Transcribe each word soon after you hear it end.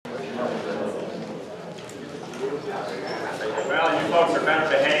Well, you folks are better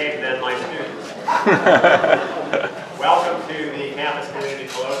behaved than my students. Welcome to the Campus Community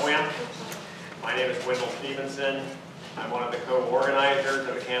Colloquium. My name is Wendell Stephenson. I'm one of the co-organizers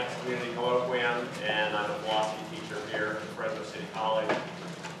of the Campus Community Colloquium, and I'm a philosophy teacher here at Fresno City College.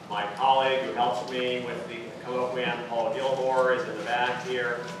 My colleague who helps me with the colloquium, Paul Gilmore, is in the back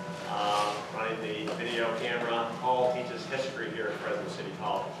here, running the video camera. Paul teaches history here at Fresno City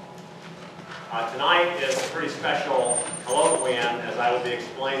College. Tonight is a pretty special colloquium, as I will be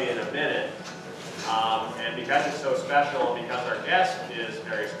explaining in a minute. And because it's so special, and because our guest is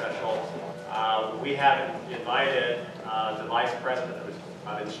very special, we have invited the Vice President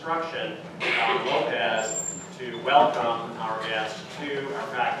of Instruction, Don Lopez, to welcome our guest to our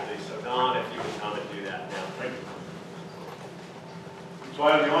faculty. So Don, if you can come and do that now. Thank you. So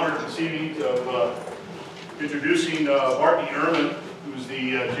I have the honor this evening of introducing Bart Ehrman, who's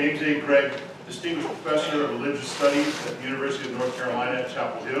the James A. Gregg Distinguished Professor of Religious Studies at the University of North Carolina at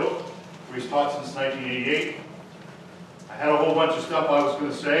Chapel Hill, where he's taught since 1988. I had a whole bunch of stuff I was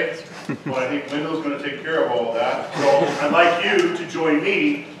going to say, but I think Wendell's going to take care of all of that. So I'd like you to join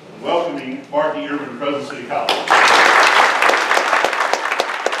me in welcoming Bart Ehrman to Fresno City College.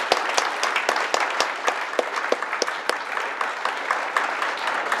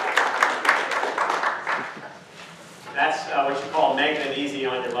 That's what you call making it easy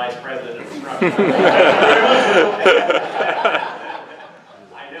on your Vice President of Instruction. I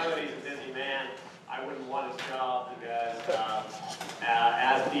know that he's a busy man. I wouldn't want his job because,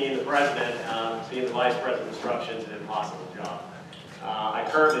 as being the President, being the Vice President of Instruction is an impossible job. I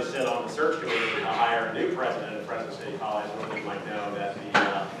currently sit on the search committee to hire a new President of Fresno City College. One of you might know that the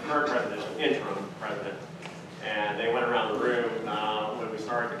current President is an interim President. And they went around the room when we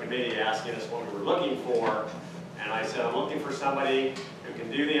started the committee asking us what we were looking for. And I said, I'm looking for somebody who can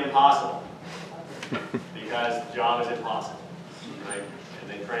do the impossible, because the job is impossible, right? And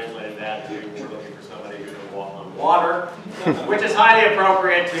they translated that to, we're looking for somebody who can walk on water, which is highly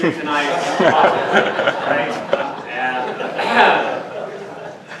appropriate to tonight's topic, right? And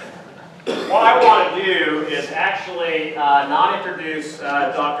what I want to do is actually not introduce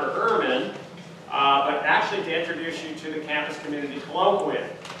Dr. Ehrman, but actually to introduce you to the Campus Community Colloquium.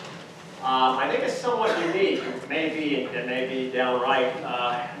 I think it's somewhat unique. It may be downright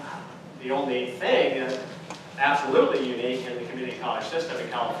the only thing that's absolutely unique in the community college system in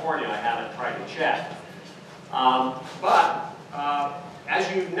California. I haven't tried to check. But as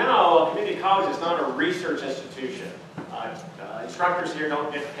you know, a community college is not a research institution. Instructors here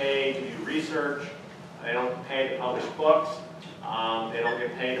don't get paid to do research. They don't get paid to publish books. They don't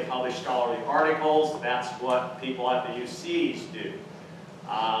get paid to publish scholarly articles. That's what people at the UCs do.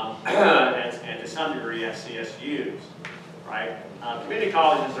 And to some degree FCSUs, right? Community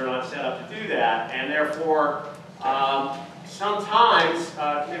colleges are not set up to do that, and therefore sometimes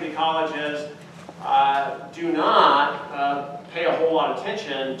community colleges do not pay a whole lot of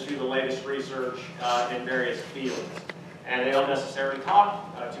attention to the latest research in various fields. And they don't necessarily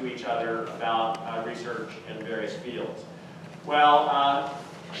talk to each other about research in various fields. Well,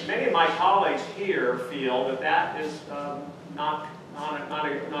 many of my colleagues here feel that that is not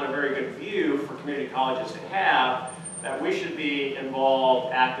a very good view for community colleges to have, that we should be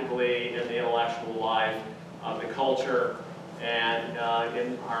involved actively in the intellectual life of the culture and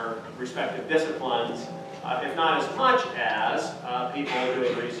in our respective disciplines, if not as much as people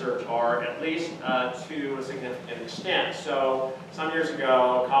doing research are, at least to a significant extent. So some years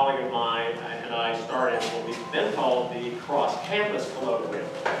ago, a colleague of mine and I started what we've been called the cross-campus colloquium.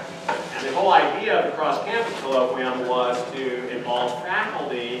 And the whole idea of the cross-campus colloquium was to involve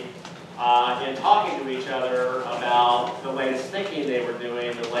faculty in talking to each other about the latest thinking they were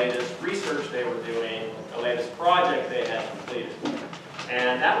doing, the latest research they were doing, the latest project they had completed.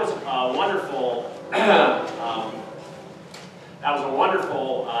 And that was a wonderful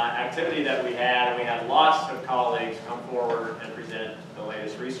activity that we had, and we had lots of colleagues come forward and present the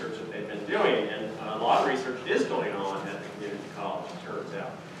latest research that they've been doing. And a lot of research is going on at the community college, it turns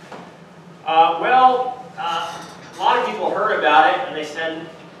out. A lot of people heard about it, and they said,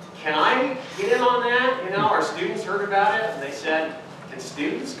 can I get in on that? You know, our students heard about it, and they said, can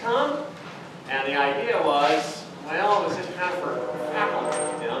students come? And the idea was, well, it was just kind of for faculty,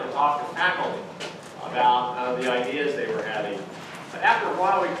 you know, to talk to faculty about the ideas they were having. But after a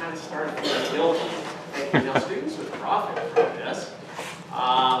while, we kind of started feeling guilty, thinking, you know, students would profit from this.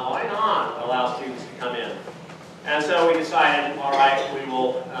 Why not allow students to come in? And so we decided, all right, we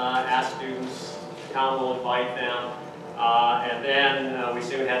will ask students to come, we'll invite them. And then we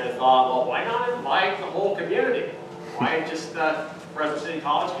soon had the thought, well, why not invite the whole community? Why just Fresno City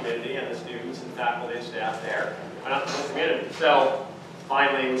College community and the students and faculty and staff there. Why not the whole community? So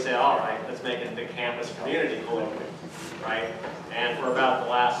finally we said, all right, let's make it the Campus Community Colloquium, right? And for about the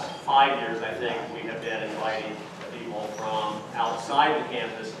last 5 years, I think, we have been inviting people from outside the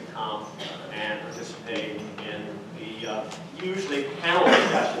campus to come and participate in the usually panel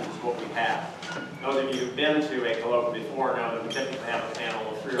discussions is what we have. Those of you who've been to a colloquium before know that we typically have a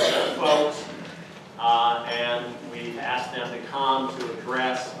panel of 3 or 4 folks, and we've asked them to come to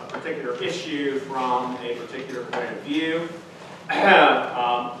address a particular issue from a particular point of view.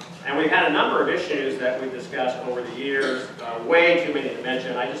 And we've had a number of issues that we've discussed over the years, way too many to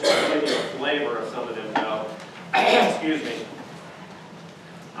mention. I just want to give you a flavor of some of them, though. Excuse me.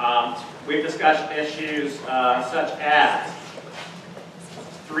 We've discussed issues such as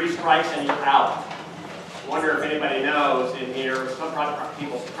 3 strikes and you're out. I wonder if anybody knows in here, some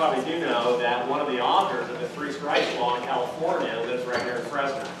people probably do know that one of the authors of the 3 strikes law in California lives right here in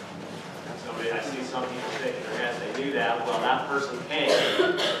Fresno. Somebody, I see some people shaking their heads, they knew that. Well, that person came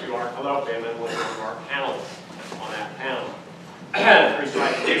to our colloquium and was one of our panelists on that panel. 3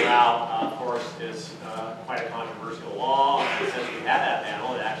 strikes and you're out, of course, is quite a controversial law. Since we had that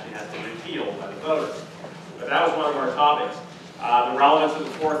panel, it actually has been repealed by the voters. But that was one of our topics. The relevance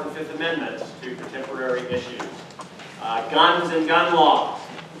of the 4th and 5th Amendments to contemporary issues. Guns and gun laws.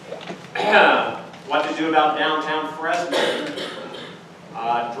 What to do about downtown Fresno.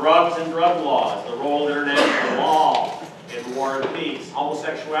 Drugs and drug laws. The role of international law in war and peace.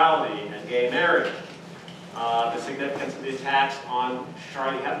 Homosexuality and gay marriage. The significance of the attacks on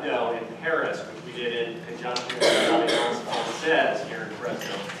Charlie Hebdo in Paris, which we did in conjunction with Alliance says here in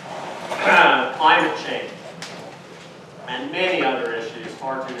Fresno. Climate change. And many other issues,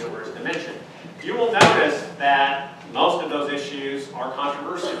 far too numerous to mention. You will notice that most of those issues are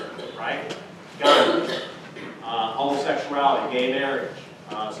controversial, right? Guns, homosexuality, gay marriage,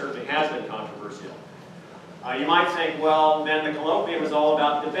 certainly has been controversial. You might think, well, then the colloquium is all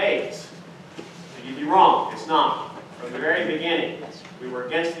about debates. You'd be wrong, it's not. From the very beginning, we were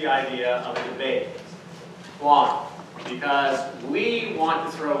against the idea of a debate. Why? Because we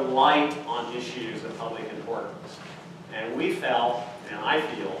want to throw light on issues of public importance. And we felt, and I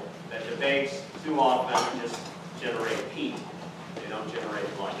feel, that debates too often just generate heat. They don't generate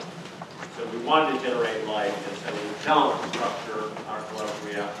light. So we wanted to generate light, and so we don't structure our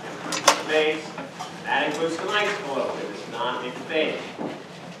colloquium in debates. And that includes tonight's colloquium. It's not a debate.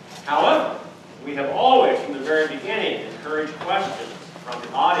 However, we have always, from the very beginning, encouraged questions from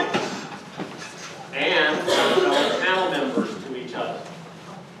the audience and from fellow panel members to each other.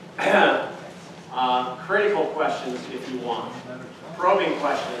 Critical questions if you want. Probing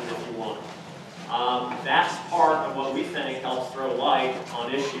questions if you want. That's part of what we think helps throw light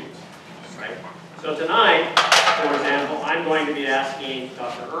on issues. Right? So tonight, for example, I'm going to be asking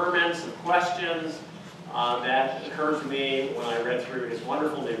Dr. Ehrman some questions that occurred to me when I read through his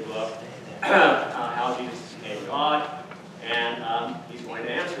wonderful new book, How Jesus Became God, and he's going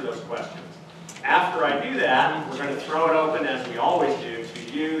to answer those questions. After I do that, we're going to throw it open, as we always do,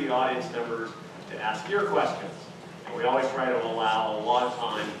 to you, the audience members, to ask your questions. And we always try to allow a lot of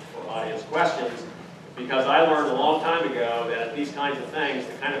time for audience questions, because I learned a long time ago that these kinds of things,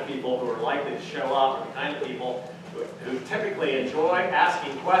 the kind of people who are likely to show up are the kind of people who typically enjoy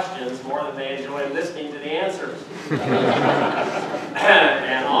asking questions more than they enjoy listening to the answers.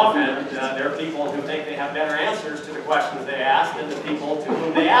 And often, there are people who think they have better answers to the questions they ask than the people to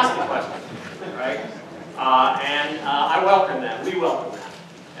whom they ask the questions. Right? I welcome that. We welcome that.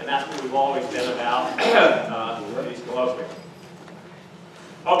 And that's what we've always been about these colloquiums.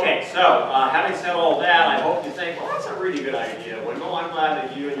 Okay, so having said all that, I hope you think, well, that's a really good idea, Wendell. I'm glad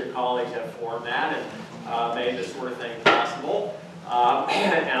that you and your colleagues have formed that and made this sort of thing possible.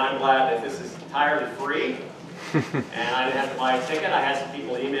 And I'm glad that this is entirely free. And I didn't have to buy a ticket. I had some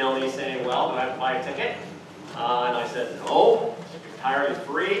people email me saying, well, do I have to buy a ticket? And I said, no, it's entirely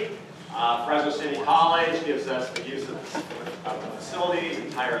free. Fresno City College gives us the use of the facilities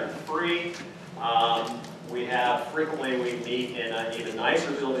entirely free. We have frequently, we meet in an even nicer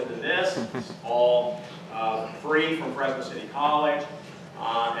building than this. It's all free from Fresno City College.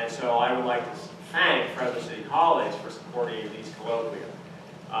 And so I would like to thank Fresno City College for supporting these colloquia.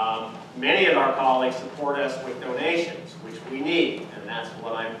 Many of our colleagues support us with donations, which we need, and that's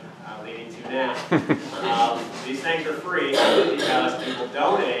what I'm leading to now. These things are free because people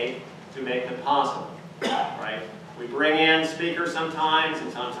donate to make them possible, right? We bring in speakers sometimes,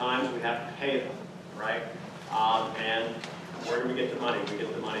 and sometimes we have to pay them, right? And where do we get the money? We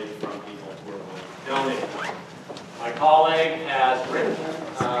get the money from people who are willing to donate. My colleague has written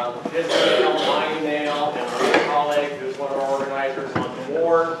his email, my email, and our other colleague, who's one of our organizers on the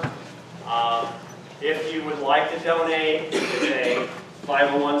board. If you would like to donate, it's a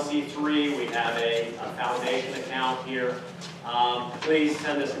 501c3. We have a foundation account here. Please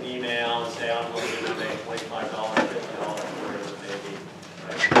send us an email and say, I'm looking to donate $25, $50, whatever it may be.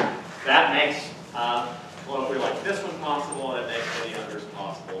 Right? That makes colloquia like this one possible, and it makes any others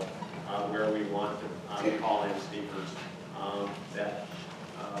possible where we want to call in speakers that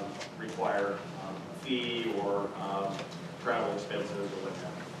require a fee or travel expenses or whatever.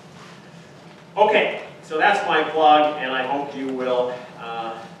 Okay, so that's my plug, and I hope you will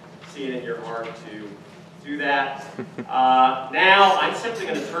see it in your heart to do that. Now, I'm simply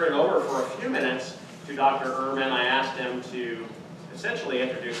going to turn it over for a few minutes to Dr. Ehrman. I asked him to essentially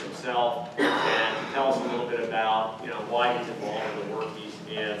introduce himself and to tell us a little bit about, why he's involved in the work he's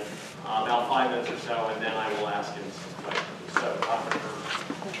in. About 5 minutes or so, and then I will ask him some questions. So, Dr. Ehrman.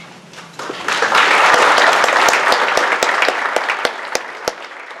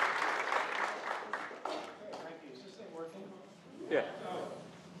 Yeah.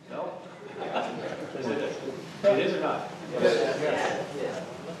 No? It is or not? Yes.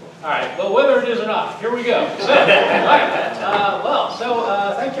 All right, well, whether it is or not, here we go. So,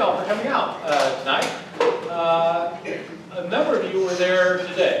 thank you all for coming out tonight. A number of you were there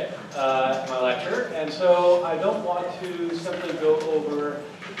today at my lecture, and so I don't want to simply go over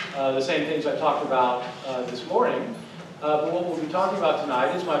the same things I talked about this morning, but what we'll be talking about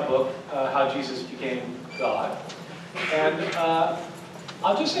tonight is my book, How Jesus Became God. And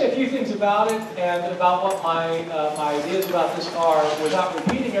I'll just say a few things about it and about what my ideas about this are without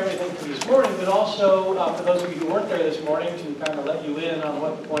repeating everything from this morning, but also for those of you who weren't there this morning to kind of let you in on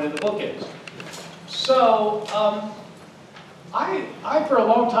what the point of the book is. So, I for a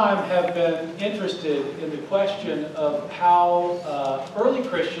long time have been interested in the question of how early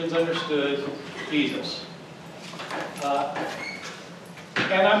Christians understood Jesus.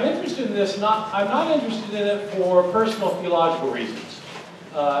 And I'm interested in this, I'm not interested in it for personal theological reasons.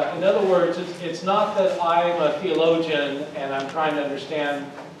 In other words, it's not that I'm a theologian and I'm trying to understand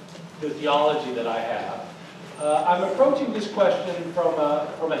the theology that I have. I'm approaching this question from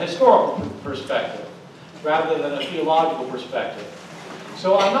a historical perspective rather than a theological perspective.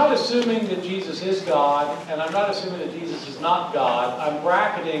 So I'm not assuming that Jesus is God, and I'm not assuming that Jesus is not God. I'm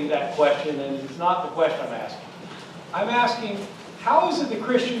bracketing that question, and it's not the question I'm asking. I'm asking, how is it the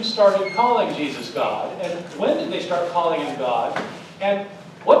Christians started calling Jesus God? And when did they start calling him God? And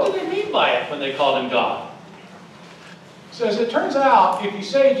what did they mean by it when they called him God? So as it turns out, if you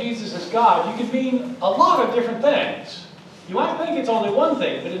say Jesus is God, you can mean a lot of different things. You might think it's only one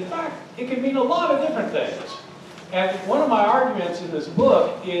thing, but in fact, it can mean a lot of different things. And one of my arguments in this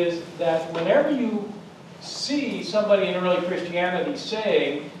book is that whenever you see somebody in early Christianity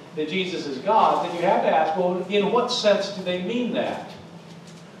saying that Jesus is God, then you have to ask, well, in what sense do they mean that?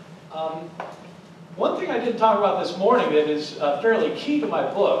 One thing I didn't talk about this morning that is fairly key to my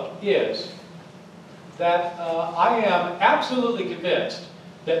book is that I am absolutely convinced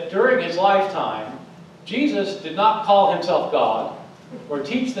that during his lifetime, Jesus did not call himself God, or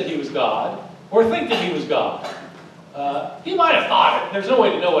teach that he was God, or think that he was God. He might have thought it. There's no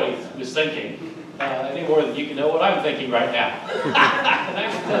way to know what he was thinking. Any more than you can know what I'm thinking right now. And I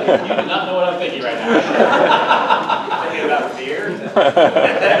can tell you, you do not know what I'm thinking right now. Thinking about fear?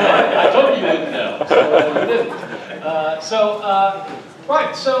 I told you you wouldn't know, so you didn't.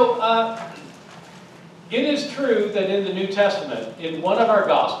 It is true that in the New Testament, in one of our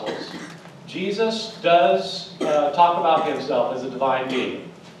Gospels, Jesus does talk about himself as a divine being.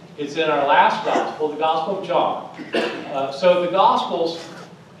 It's in our last Gospel, the Gospel of John. So the Gospels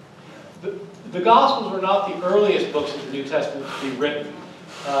were not the earliest books of the New Testament to be written.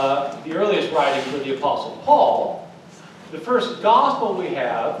 The earliest writings were the Apostle Paul. The first Gospel we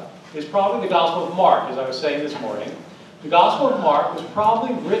have is probably the Gospel of Mark, as I was saying this morning. The Gospel of Mark was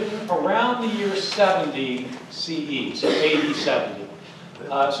probably written around the year 70 CE, so AD 70.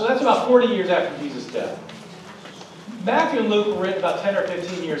 So that's about 40 years after Jesus' death. Matthew and Luke were written about 10 or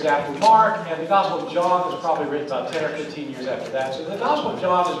 15 years after Mark, and the Gospel of John was probably written about 10 or 15 years after that. So the Gospel of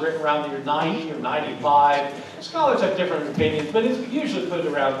John is written around the year 90 or 95. Scholars have different opinions, but it's usually put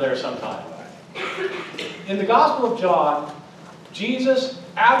around there sometime. In the Gospel of John, Jesus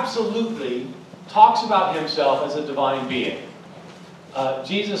absolutely talks about himself as a divine being.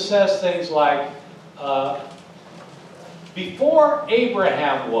 Jesus says things like, before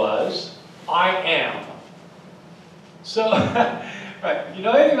Abraham was, I am. So, right, you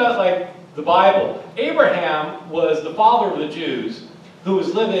know anything about like the Bible? Abraham was the father of the Jews who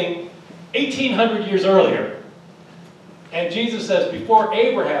was living 1,800 years earlier. And Jesus says, before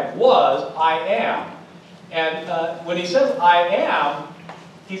Abraham was, I am. And when he says I am,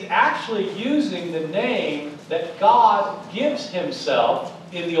 he's actually using the name that God gives himself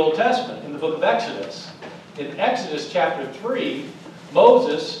in the Old Testament, in the book of Exodus. In Exodus chapter 3,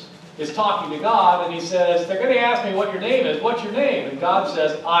 Moses is talking to God, and he says, they're going to ask me what your name is. What's your name? And God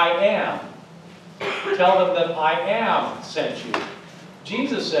says, I am. Tell them that I am sent you.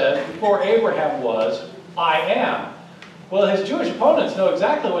 Jesus says, before Abraham was, I am. Well, his Jewish opponents know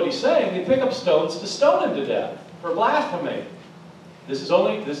exactly what he's saying. They pick up stones to stone him to death for blasphemy. This is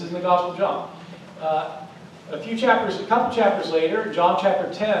in the Gospel of John. A couple chapters later, John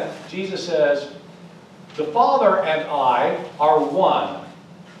chapter 10, Jesus says, the Father and I are one.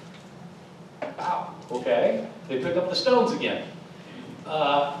 Wow, okay. They pick up the stones again.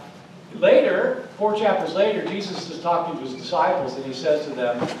 Later, 4 chapters later, Jesus is talking to his disciples, and he says to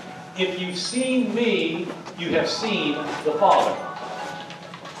them, if you've seen me, you have seen the Father.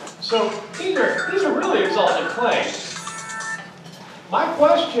 So these are really exalted claims. My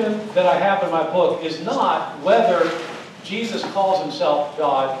question that I have in my book is not whether Jesus calls himself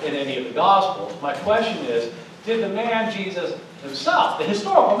God in any of the Gospels. My question is, did the man Jesus himself, the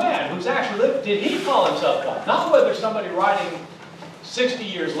historical man who's actually lived, did he call himself God? Not whether somebody writing 60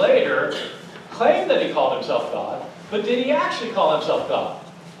 years later claimed that he called himself God, but did he actually call himself God?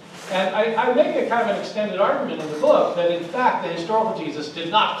 And I make a kind of an extended argument in the book that in fact the historical Jesus did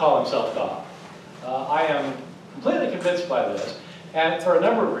not call himself God. I am completely convinced by this, and for a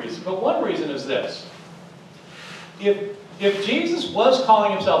number of reasons, but one reason is this. If Jesus was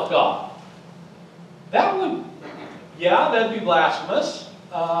calling himself God, that'd be blasphemous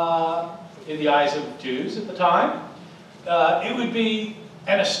in the eyes of Jews at the time. It would be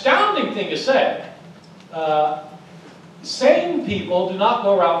an astounding thing to say. Sane people do not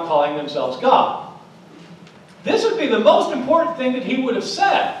go around calling themselves God. This would be the most important thing that he would have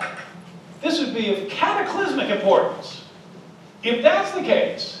said. This would be of cataclysmic importance. If that's the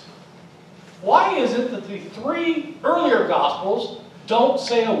case, why is it that the 3 earlier Gospels don't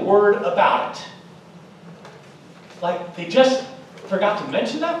say a word about it? Like, they just forgot to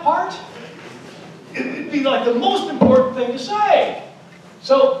mention that part? It would be like the most important thing to say.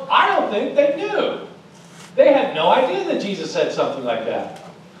 So I don't think they knew. They had no idea that Jesus said something like that.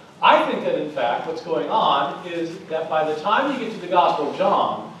 I think that in fact what's going on is that by the time you get to the Gospel of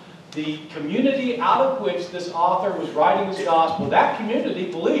John, the community out of which this author was writing his Gospel, that community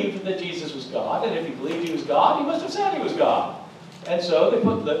believed that Jesus was God, and if he believed he was God, he must have said he was God. And so they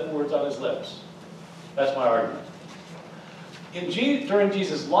put words on his lips. That's my argument. During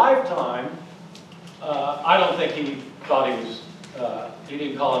Jesus' lifetime, I don't think he thought he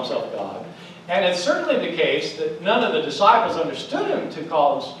didn't call himself God. And it's certainly the case that none of the disciples understood him to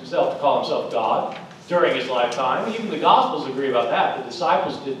call himself God during his lifetime. Even the Gospels agree about that. The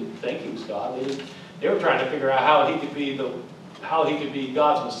disciples didn't think he was God. They were trying to figure out how he could be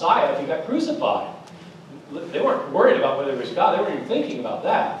God's Messiah if he got crucified. They weren't worried about whether he was God. They weren't even thinking about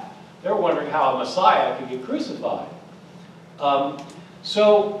that. They were wondering how a Messiah could get crucified.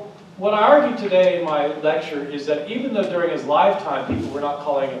 So what I argue today in my lecture is that even though during his lifetime people were not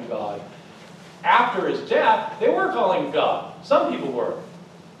calling him God, after his death, they were calling him God. Some people were.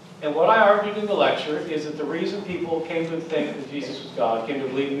 And what I argued in the lecture is that the reason people came to think that Jesus was God, came to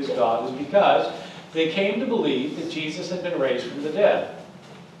believe he was God, was because they came to believe that Jesus had been raised from the dead.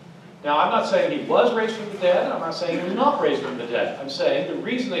 Now, I'm not saying he was raised from the dead. I'm not saying he was not raised from the dead. I'm saying the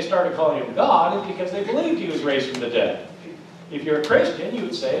reason they started calling him God is because they believed he was raised from the dead. If you're a Christian, you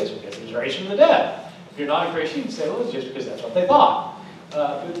would say it's because he was raised from the dead. If you're not a Christian, you'd say, well, it's just because that's what they thought.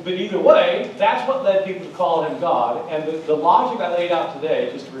 But either way, that's what led people to call him God. And the logic I laid out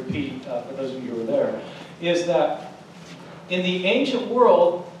today, just to repeat for those of you who were there, is that in the ancient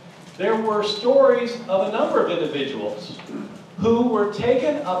world, there were stories of a number of individuals who were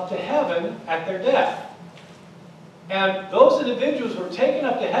taken up to heaven at their death. And those individuals who were taken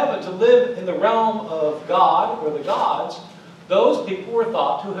up to heaven to live in the realm of God, or the gods. Those people were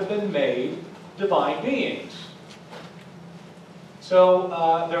thought to have been made divine beings. So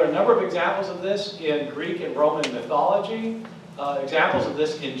there are a number of examples of this in Greek and Roman mythology, examples of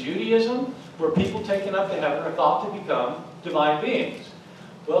this in Judaism, where people taken up to heaven are thought to become divine beings.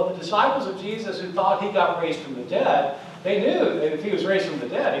 Well, the disciples of Jesus who thought he got raised from the dead, they knew that if he was raised from the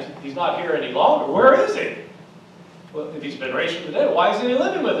dead, he's not here any longer. Where is he? Well, if he's been raised from the dead, why isn't he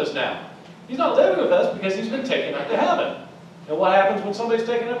living with us now? He's not living with us because he's been taken up to heaven. And what happens when somebody's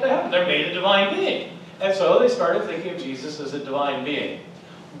taken up to heaven? They're made a divine being. And so they started thinking of Jesus as a divine being.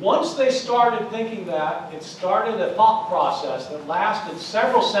 Once they started thinking that, it started a thought process that lasted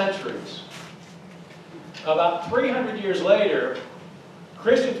several centuries. about 300 years later,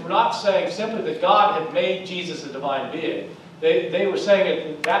 Christians were not saying simply that God had made Jesus a divine being. They were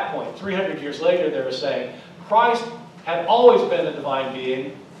saying at that point, 300 years later, they were saying Christ had always been a divine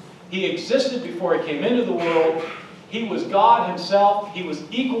being. He existed before he came into the world. He was God himself. He was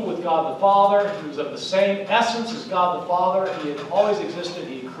equal with God the Father. He was of the same essence as God the Father. He had always existed.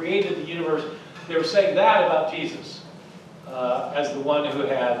 He created the universe. They were saying that about Jesus as the one who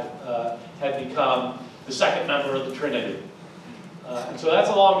had become the second member of the Trinity. And so that's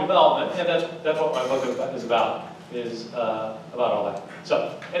a long development, and that's what my book is about all that.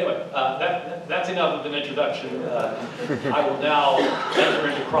 So anyway, that's enough of an introduction. I will now enter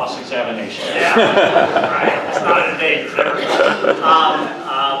into cross-examination. Yeah, right. It's not a debate.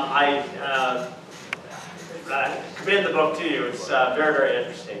 I commend the book to you. It's very, very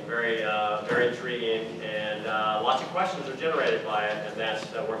interesting, very intriguing, and lots of questions are generated by it, and that's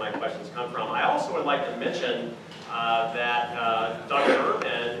where my questions come from. I also would like to mention that Dr.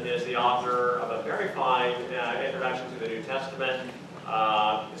 Ehrman is the author of a very fine introduction to the New Testament,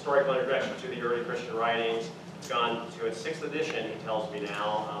 historical introduction to the early Christian writings. It's gone to its 6th edition, he tells me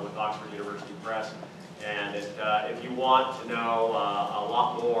now, with Oxford University Press. And if you want to know a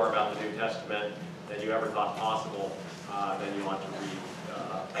lot more about the New Testament than you ever thought possible, then you want to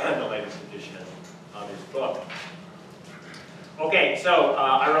read the latest edition of his book. Okay, so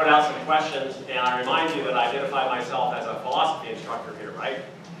I wrote out some questions, and I remind you that I identify myself as a philosophy instructor here, right?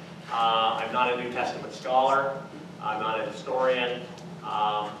 I'm not a New Testament scholar. I'm not a historian.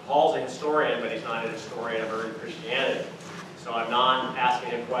 Paul's a historian, but he's not a historian of early Christianity. So I'm not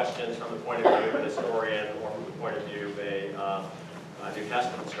asking him questions from the point of view of a historian or from the point of view of a New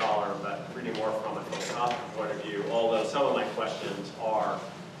Testament scholar, but really more from a philosophical point of view, although some of my questions are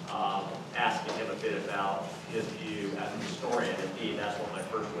asking him a bit about his view as a historian. Indeed, that's what my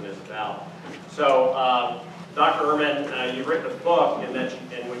first one is about. So, Dr. Ehrman, you've written a book in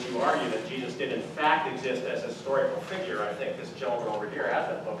which you argue that Jesus did in fact exist as a historical figure. I think this gentleman over here has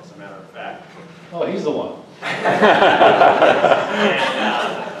that book, as a matter of fact. Oh, he's the one.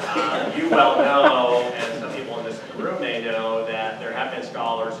 And you well know, and some people in this room may know, that there have been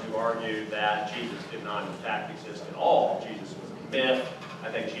scholars who argue that Jesus did not in fact exist at all. Jesus was a myth. I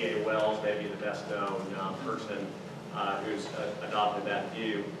think G.A. Wells may be the best known person who's adopted that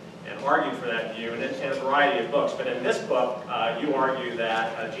view and argued for that view, and in a variety of books. But in this book, you argue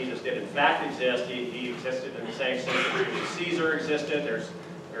that Jesus did in fact exist. He existed in the same sense that Caesar existed.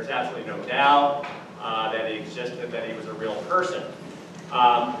 There's absolutely no doubt that he existed, that he was a real person.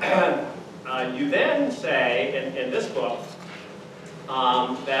 You then say in this book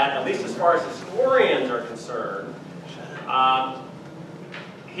that, at least as far as historians are concerned,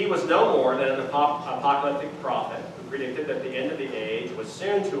 he was no more than an apocalyptic prophet who predicted that the end of the age was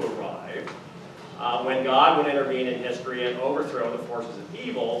soon to arrive when God would intervene in history and overthrow the forces of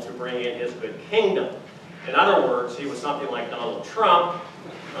evil to bring in his good kingdom. In other words, he was something like Donald Trump,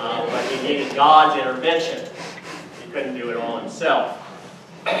 but he needed God's intervention. He couldn't do it all himself.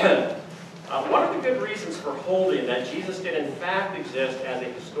 What are the good reasons for holding that Jesus did in fact exist as a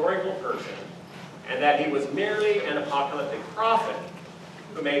historical person and that he was merely an apocalyptic prophet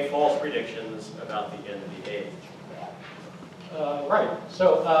who made false predictions about the end of the age? Right.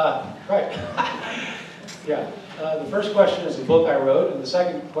 So, right. Yeah. The first question is a book I wrote, and the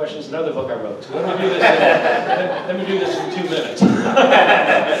second question is another book I wrote. So let me do this in 2 minutes.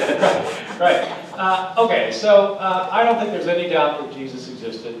 Right. Okay. So I don't think there's any doubt that Jesus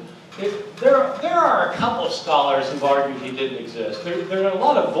existed. There are a couple of scholars who've argued he didn't exist. There are a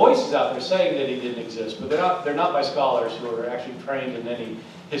lot of voices out there saying that he didn't exist, but they're not by scholars who are actually trained in any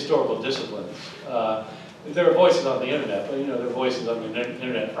historical disciplines. There are voices on the internet, but there are voices on the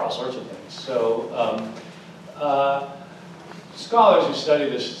internet for all sorts of things. So scholars who study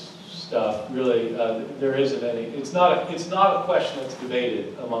this stuff, really, there isn't any. It's not a question that's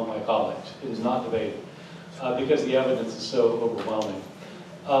debated among my colleagues. It is not debated because the evidence is so overwhelming.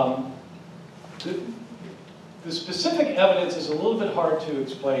 The specific evidence is a little bit hard to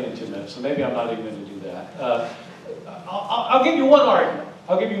explain in 2 minutes, so maybe I'm not even going to do that. I'll give you one argument.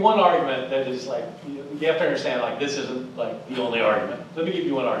 I'll give you one argument that is like, you have to understand, like, this isn't like the only argument. Let me give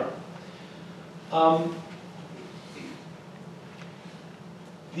you one argument.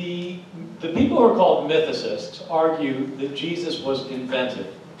 The people who are called mythicists argue that Jesus was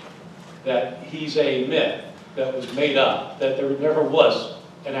invented, that he's a myth that was made up, that there never was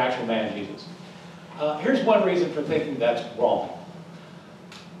an actual man Jesus. Here's one reason for thinking that's wrong.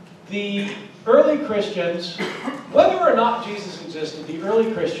 The early Christians, whether or not Jesus existed, the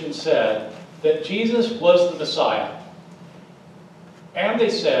early Christians said that Jesus was the Messiah. And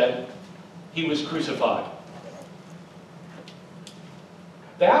they said he was crucified.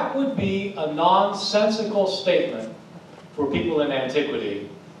 That would be a nonsensical statement for people in antiquity,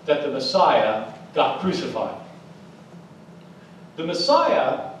 that the Messiah got crucified. The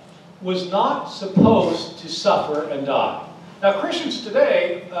Messiah was not supposed to suffer and die. Now, Christians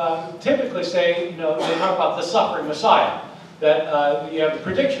today typically say, they talk about the suffering Messiah, that you have the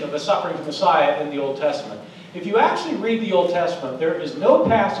prediction of the suffering Messiah in the Old Testament. If you actually read the Old Testament, there is no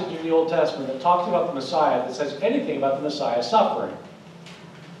passage in the Old Testament that talks about the Messiah that says anything about the Messiah suffering.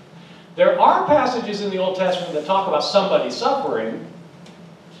 There are passages in the Old Testament that talk about somebody suffering,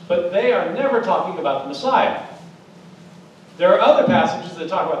 but they are never talking about the Messiah. There are other passages that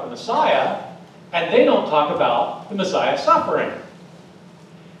talk about the Messiah, and they don't talk about the Messiah suffering.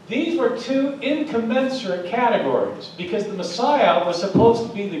 These were two incommensurate categories, because the Messiah was supposed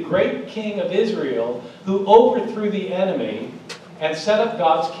to be the great king of Israel who overthrew the enemy and set up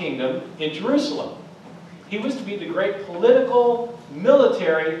God's kingdom in Jerusalem. He was to be the great political,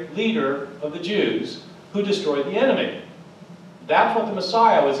 military leader of the Jews who destroyed the enemy. That's what the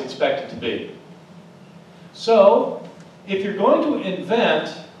Messiah was expected to be. So, if you're going to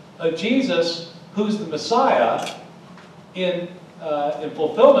invent a Jesus who's the Messiah in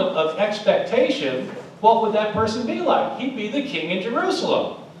fulfillment of expectation, what would that person be like? He'd be the king in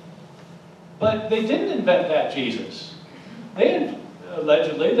Jerusalem. But they didn't invent that Jesus.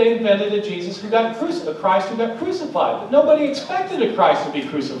 Allegedly, they invented a Jesus who got crucified, a Christ who got crucified. But nobody expected a Christ to be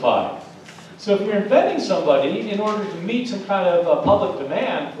crucified. So if you're inventing somebody in order to meet some kind of public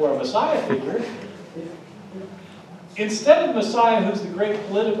demand for a Messiah figure, instead of the Messiah who's the great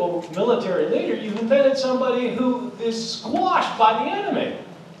political military leader, you've invented somebody who is squashed by the enemy,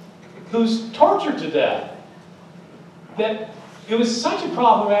 who's tortured to death. That it was such a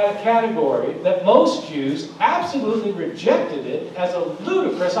problematic category that most Jews absolutely rejected it as a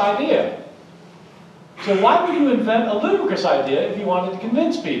ludicrous idea. So why would you invent a ludicrous idea if you wanted to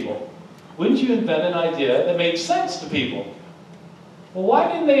convince people? Wouldn't you invent an idea that made sense to people? Well,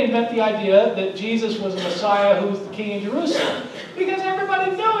 why didn't they invent the idea that Jesus was a Messiah who was the king in Jerusalem? Because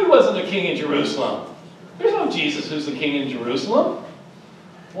everybody knew he wasn't a king in Jerusalem. There's no Jesus who's the king in Jerusalem.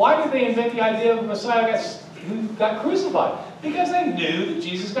 Why did they invent the idea of a Messiah who got crucified? Because they knew that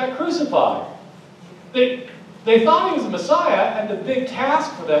Jesus got crucified. They thought he was the Messiah, and the big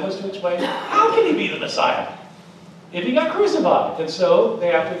task for them was to explain, how can he be the Messiah if he got crucified? And so they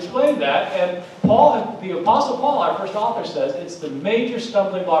have to explain that. And Paul, the Apostle Paul, our first author, says it's the major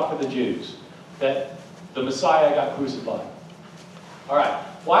stumbling block for the Jews, that the Messiah got crucified. All right,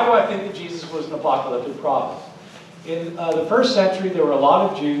 why do I think that Jesus was an apocalyptic prophet? In the first century, there were a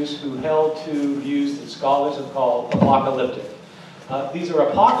lot of Jews who held to views that scholars have called apocalyptic. These are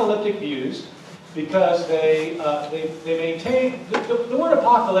apocalyptic views because they maintain, the word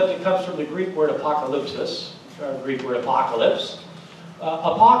apocalyptic comes from the Greek word apocalypsis, or Greek word apocalypse.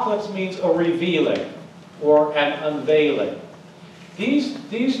 Apocalypse means a revealing or an unveiling. These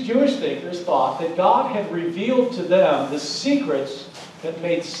Jewish thinkers thought that God had revealed to them the secrets that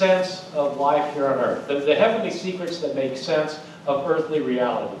made sense of life here on earth, the heavenly secrets that make sense of earthly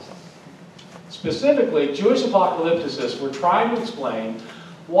realities. Specifically, Jewish apocalypticists were trying to explain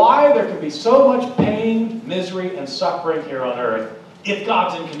why there can be so much pain, misery, and suffering here on earth if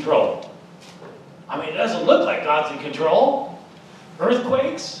God's in control. I mean, it doesn't look like God's in control.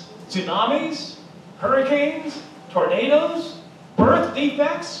 Earthquakes, tsunamis, hurricanes, tornadoes, birth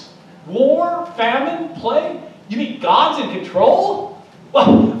defects, war, famine, plague. You mean God's in control?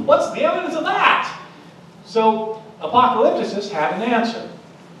 Well, what's the evidence of that? So, apocalypticists have an answer.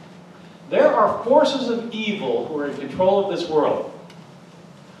 There are forces of evil who are in control of this world,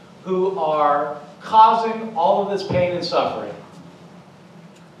 who are causing all of this pain and suffering.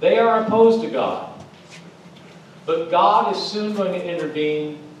 They are opposed to God. But God is soon going to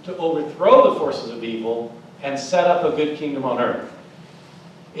intervene to overthrow the forces of evil and set up a good kingdom on earth.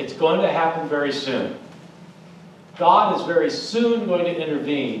 It's going to happen very soon. God is very soon going to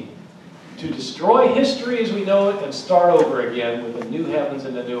intervene to destroy history as we know it and start over again with a new heavens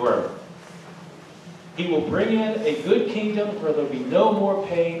and a new earth. He will bring in a good kingdom where there will be no more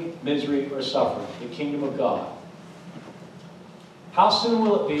pain, misery, or suffering. The kingdom of God. How soon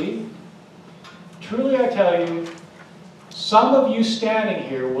will it be? Truly I tell you, some of you standing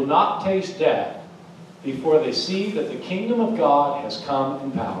here will not taste death before they see that the kingdom of God has come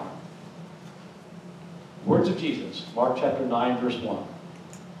in power. Words of Jesus, Mark chapter 9, verse 1.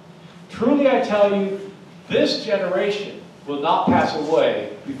 Truly I tell you, this generation will not pass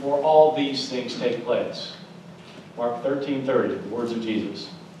away before all these things take place. Mark 13:30, the words of Jesus.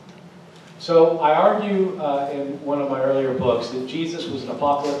 So I argue in one of my earlier books that Jesus was an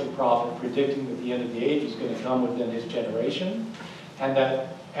apocalyptic prophet predicting that the end of the age was going to come within his generation, and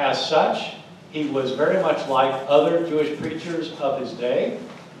that as such, he was very much like other Jewish preachers of his day,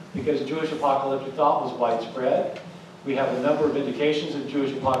 because Jewish apocalyptic thought was widespread. We have a number of indications of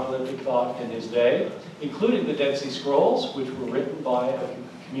Jewish apocalyptic thought in his day, including the Dead Sea Scrolls, which were written by a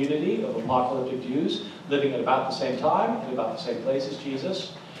community of apocalyptic Jews living at about the same time and about the same place as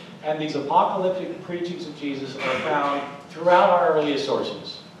Jesus. And these apocalyptic preachings of Jesus are found throughout our earliest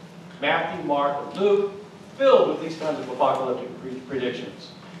sources. Matthew, Mark, and Luke, filled with these kinds of apocalyptic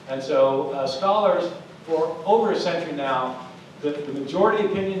predictions. And so scholars, for over a century now, the majority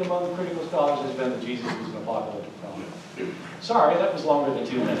opinion among the critical scholars has been that Jesus was an apocalyptic prophet. Sorry, that was longer than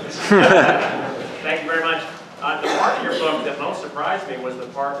 2 minutes. Thank you very much. The part of your book that most surprised me was the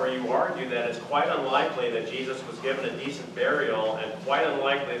part where you argue that it's quite unlikely that Jesus was given a decent burial and quite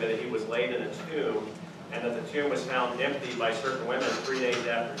unlikely that he was laid in a tomb, and that the tomb was found empty by certain women 3 days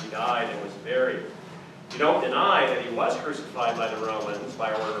after he died and was buried. You don't deny that he was crucified by the Romans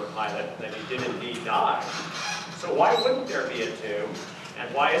by order of Pilate, that he did indeed die. So why wouldn't there be a tomb,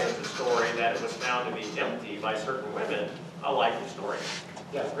 and why isn't the story that it was found to be empty by certain women a likely story?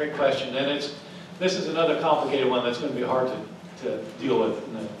 Yeah, great question. And this is another complicated one that's going to be hard to deal with.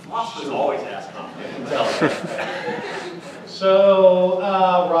 Philosophers always ask complicated questions. So,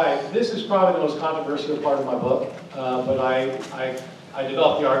 right, this is probably the most controversial part of my book, but I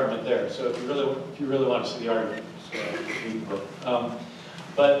developed the argument there. So if you really want to see the argument, just read the book.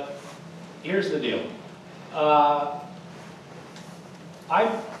 But here's the deal.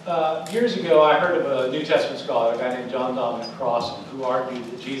 Years ago, I heard of a New Testament scholar, a guy named John Dominic Crossan, who argued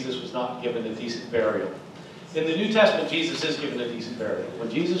that Jesus was not given a decent burial. In the New Testament, Jesus is given a decent burial. When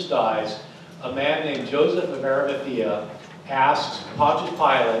Jesus dies, a man named Joseph of Arimathea asks Pontius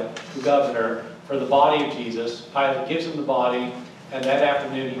Pilate, the governor, for the body of Jesus. Pilate gives him the body, and that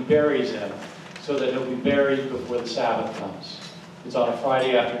afternoon he buries him so that he'll be buried before the Sabbath comes. It's on a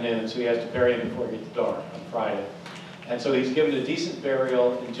Friday afternoon, so he has to bury him before it gets dark on Friday. And so he's given a decent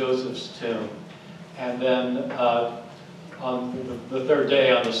burial in Joseph's tomb. And then on the third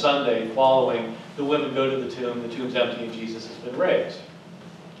day, on the Sunday following, the women go to the tomb's empty, and Jesus has been raised.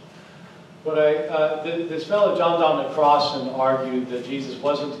 But this fellow, John Dominic Crossan, argued that Jesus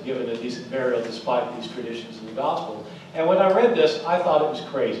wasn't given a decent burial despite these traditions in the gospel. And when I read this, I thought it was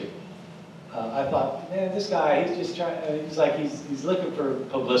crazy. I thought, man, this guy, he's just trying, he's looking for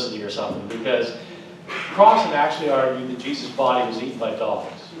publicity or something, because Crossan actually argued that Jesus' body was eaten by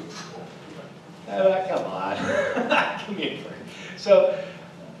dogs. Come on. Give me a break. So,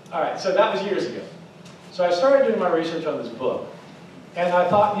 all right, so that was years ago. So I started doing my research on this book, and I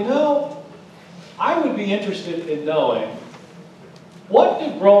thought, you know, I would be interested in knowing, what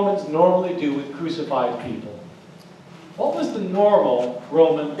did Romans normally do with crucified people? What was the normal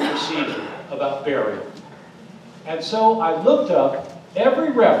Roman procedure about burial? And so I looked up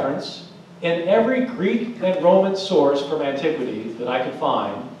every reference in every Greek and Roman source from antiquity that I could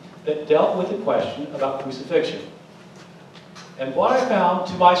find that dealt with the question about crucifixion. And what I found,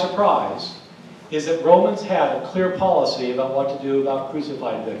 to my surprise, is that Romans had a clear policy about what to do about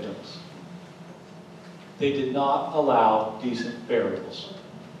crucified victims. They did not allow decent burials.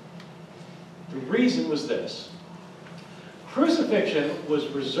 The reason was this. Crucifixion was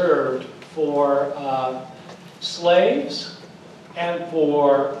reserved for slaves and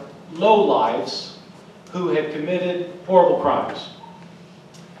for lowlifes who had committed horrible crimes.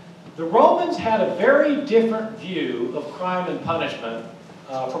 The Romans had a very different view of crime and punishment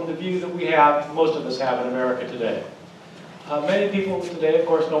from the view that we have, most of us have in America today. Many people today, of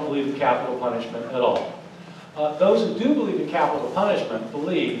course, don't believe in capital punishment at all. Those who do believe in capital punishment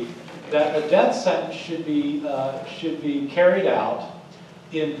believe that a death sentence should be carried out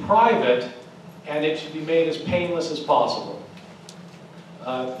in private, and it should be made as painless as possible.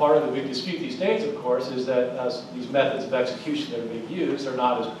 Part of the big dispute these days, of course, is that these methods of execution that are being used are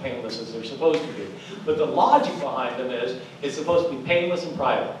not as painless as they're supposed to be. But the logic behind them is it's supposed to be painless and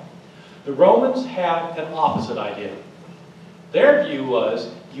private. The Romans had an opposite idea. Their view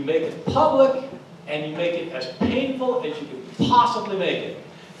was you make it public and you make it as painful as you can possibly make it.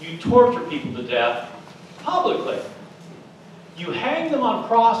 You torture people to death publicly. You hang them on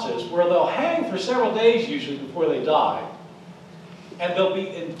crosses where they'll hang for several days usually before they die. And they'll be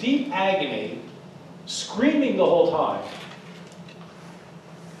in deep agony, screaming the whole time.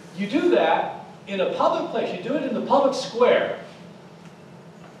 You do that in a public place. You do it in the public square.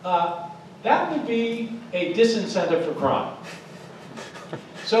 That would be a disincentive for crime.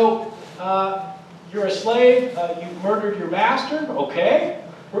 So, you're a slave, you've murdered your master, okay.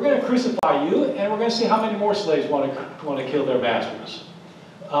 We're going to crucify you, and we're going to see how many more slaves want to kill their masters.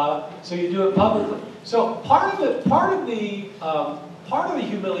 So you do it publicly. So part of the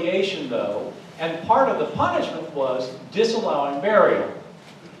humiliation, though, and part of the punishment was disallowing burial.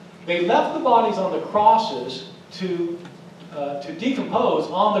 They left the bodies on the crosses to decompose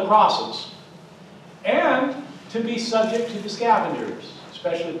on the crosses, and to be subject to the scavengers,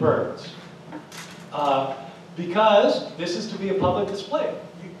 especially birds. Because this is to be a public display.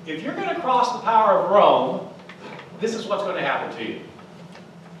 If you're going to cross the power of Rome, this is what's going to happen to you.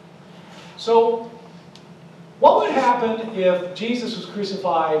 So, what would happen if Jesus was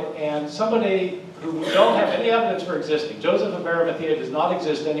crucified and somebody who we don't have any evidence for existing, Joseph of Arimathea does not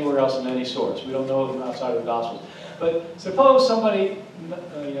exist anywhere else in any source. We don't know of him outside of the Gospels. But suppose somebody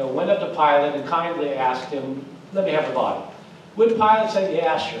went up to Pilate and kindly asked him, let me have the body. Would Pilate say,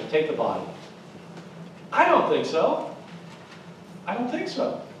 yeah, sure, take the body? I don't think so. I don't think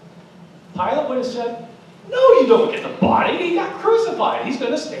so. Pilate would have said, no, you don't get the body. He got crucified. He's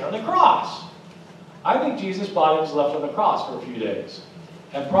going to stay on the cross. I think Jesus' body was left on the cross for a few days.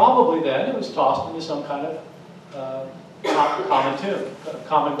 And probably then it was tossed into some kind of common tomb,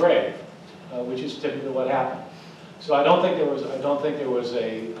 common grave, which is typically what happened. So I don't think that there was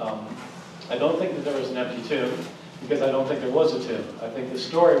an empty tomb, because I don't think there was a tomb. I think the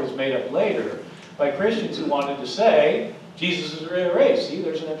story was made up later by Christians who wanted to say Jesus was raised. See,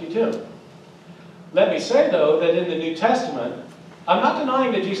 there's an empty tomb. Let me say, though, that in the New Testament, I'm not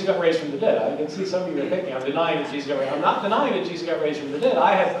denying that Jesus got raised from the dead. I can see some of you are thinking, I'm denying that Jesus got raised. I'm not denying that Jesus got raised from the dead.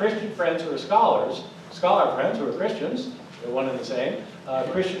 I have Christian friends who are scholars, scholar friends who are Christians, they're one and the same,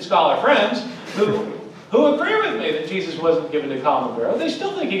 Christian scholar friends who agree with me that Jesus wasn't given a common burial. They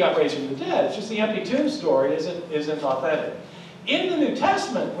still think he got raised from the dead. It's just the empty tomb story isn't authentic. In the New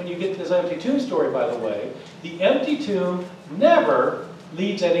Testament, when you get this empty tomb story, by the way, the empty tomb never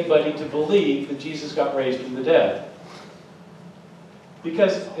leads anybody to believe that Jesus got raised from the dead.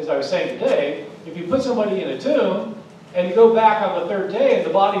 Because, as I was saying today, if you put somebody in a tomb, and you go back on the third day and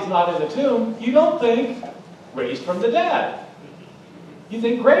the body's not in the tomb, you don't think raised from the dead. You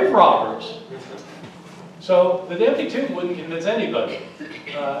think grave robbers. So the empty tomb wouldn't convince anybody.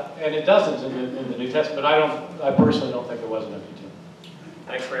 And it doesn't in the New Testament. I personally don't think there was an empty tomb.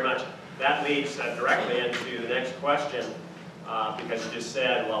 Thanks very much. That leads directly into the next question, because you just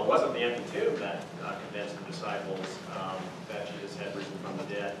said, well, it wasn't the empty tomb that convinced the disciples that Jesus had risen from the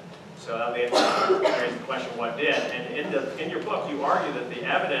dead. So that leads to the question, what did? And in your book, you argue that the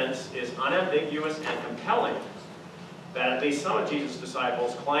evidence is unambiguous and compelling, that at least some of Jesus'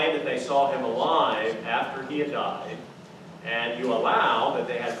 disciples claimed that they saw him alive after he had died, and you allow that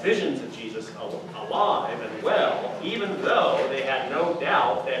they had visions of Jesus alive and well, even though they had no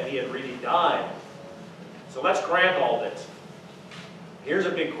doubt that he had really died. So let's grant all this. Here's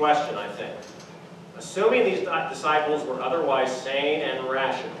a big question, I think. Assuming these disciples were otherwise sane and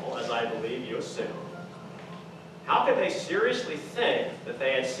rational, as I believe you assume, how could they seriously think that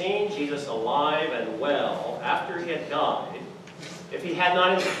they had seen Jesus alive and well after he had died if he had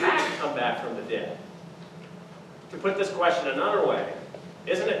not in fact come back from the dead? To put this question another way,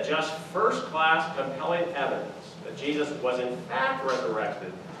 isn't it just first-class compelling evidence that Jesus was in fact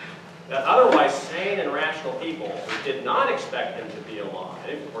resurrected, that otherwise sane and rational people who did not expect him to be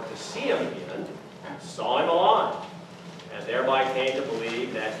alive or to see him again saw him alive, and thereby came to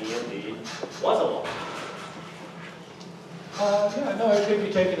believe that he indeed was alive? Yeah, no, it could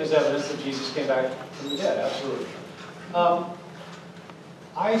be taken as evidence that Jesus came back from the dead, absolutely.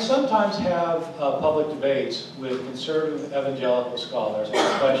 I sometimes have public debates with conservative evangelical scholars on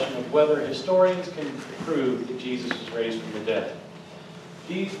the question of whether historians can prove that Jesus was raised from the dead.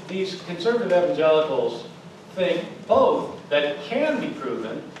 These conservative evangelicals think both that it can be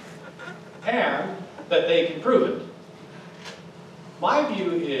proven and that they can prove it. My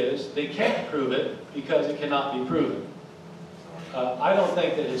view is they can't prove it because it cannot be proven. I don't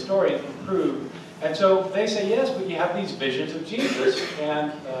think that historians can prove. And so they say, yes, but you have these visions of Jesus,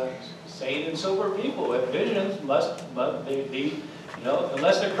 and sane and sober people have visions, must they be,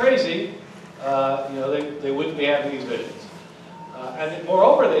 unless they're crazy, they wouldn't be having these visions. And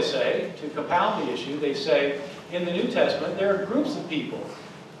moreover, they say, to compound the issue, they say, in the New Testament, there are groups of people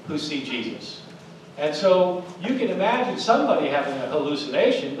who see Jesus. And so you can imagine somebody having a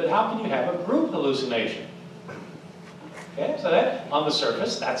hallucination, but how can you have a group hallucination? Okay, so that, on the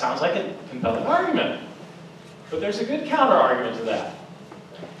surface, that sounds like a compelling argument. But there's a good counter-argument to that.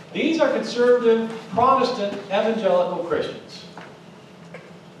 These are conservative, Protestant, evangelical Christians.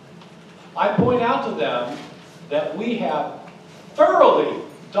 I point out to them that we have thoroughly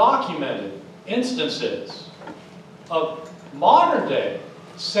documented instances of modern-day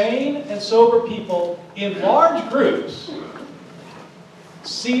sane and sober people in large groups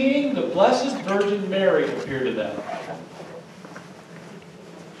seeing the Blessed Virgin Mary appear to them.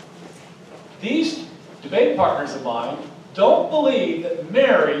 These debate partners of mine don't believe that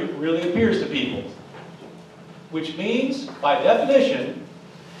Mary really appears to people, which means, by definition,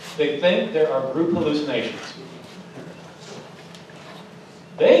 they think there are group hallucinations.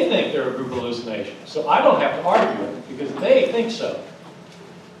 They think there are group hallucinations, so I don't have to argue it because they think so.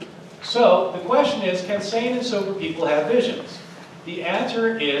 So the question is, can sane and sober people have visions? The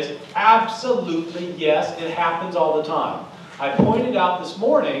answer is absolutely yes, it happens all the time. I pointed out this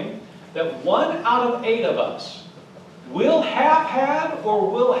morning that 1 out of 8 of us will have had or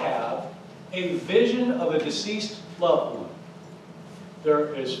will have a vision of a deceased loved one.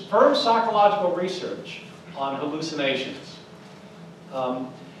 There is firm psychological research on hallucinations.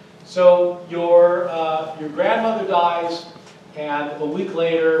 So your grandmother dies, and a week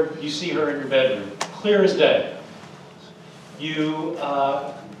later you see her in your bedroom, clear as day.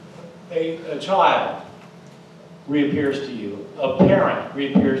 A child reappears to you, a parent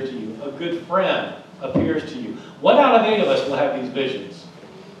reappears to you, a good friend appears to you. 1 out of 8 of us will have these visions.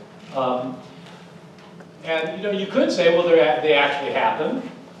 And you could say, well, they actually happen,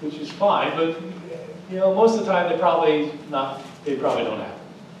 which is fine, but most of the time they probably don't happen.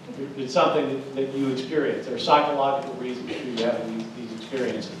 It's something that you experience. There are psychological reasons for you having these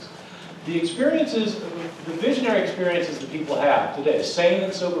experiences. The experiences, the visionary experiences that people have today, sane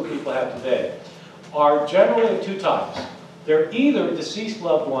and sober people have today, are generally of 2 types. They're either deceased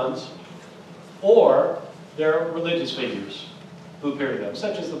loved ones or they're religious figures who appear to them,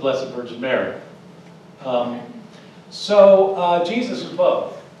 such as the Blessed Virgin Mary. Jesus was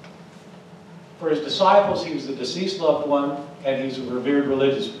both. For his disciples, he was a deceased loved one, and he's a revered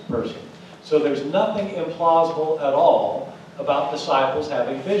religious person. So there's nothing implausible at all about disciples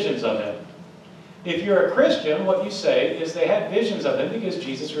having visions of him. If you're a Christian, what you say is they had visions of him because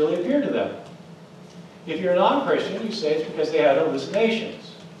Jesus really appeared to them. If you're a non-Christian, you say it's because they had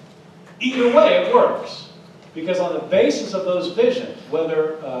hallucinations. Either way, it works. Because on the basis of those visions,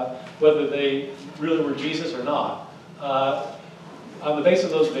 whether they really were Jesus or not, on the basis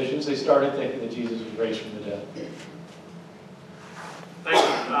of those visions, they started thinking that Jesus was raised from the dead. Thank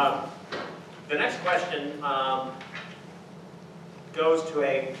you. The next question goes to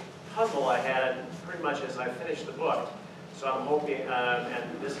a puzzle I had pretty much as I finished the book. So I'm hoping,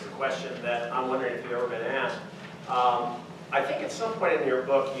 and this is a question that I'm wondering if you've ever been asked. I think at some point in your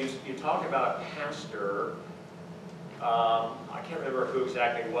book, you talk about a pastor. I can't remember who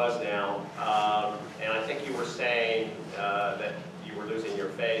exactly it was now, and I think you were saying that you were losing your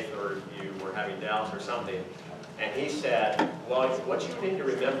faith or you were having doubts or something. And he said, well, what you need to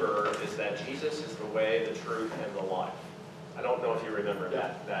remember is that Jesus is the way, the truth, and the life. I don't know if you remember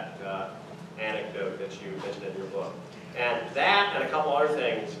that anecdote that you mentioned in your book. And that and a couple other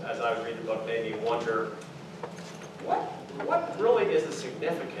things, as I was reading the book, made me wonder, what really is the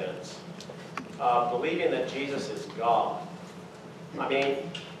significance of believing that Jesus is God? I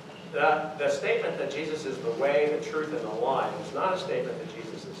mean, the statement that Jesus is the way, the truth, and the life is not a statement that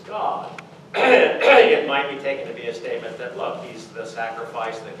Jesus is God. It might be taken to be a statement that, look, he's the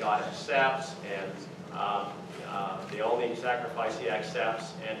sacrifice that God accepts, and the only sacrifice he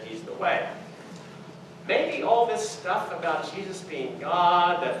accepts, and he's the way. Maybe all this stuff about Jesus being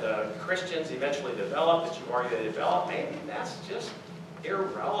God that the Christians eventually developed, that you argue they developed, maybe that's just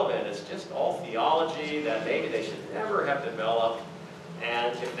irrelevant. It's just all theology that maybe they should never have developed.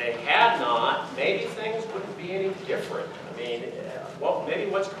 And if they had not, maybe things wouldn't be any different. I mean, maybe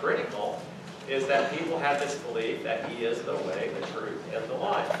what's critical is that people have this belief that he is the way, the truth, and the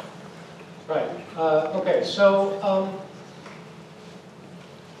life. Right. Okay, so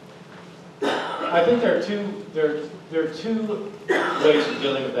I think there are two ways of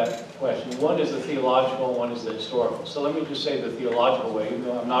dealing with that question. One is the theological, and one is the historical. So let me just say the theological way, even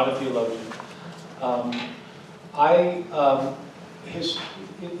though I'm not a theologian.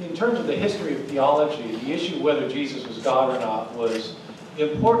 In terms of the history of theology, the issue of whether Jesus was God or not was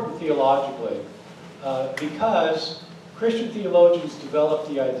important theologically because Christian theologians developed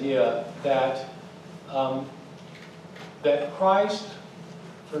the idea that that Christ,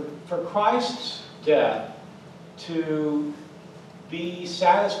 for Christ's death to be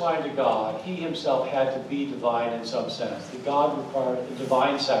satisfying to God, he himself had to be divine in some sense. That God required a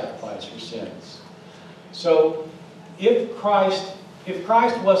divine sacrifice for sins. So if Christ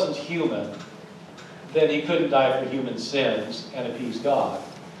wasn't human, then he couldn't die for human sins and appease God.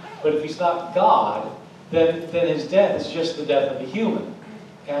 But if he's not God, then his death is just the death of a human.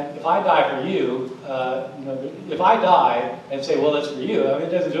 And if I die for you, you know, if I die and say, well, it's for you, I mean,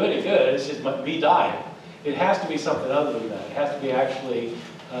 it doesn't do any good. It's just me dying. It has to be something other than that. It has to be actually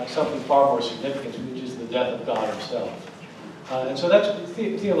something far more significant, which is the death of God himself. And so that's,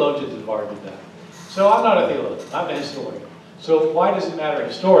 theologians have argued that. So I'm not a theologian, I'm a historian. So why does it matter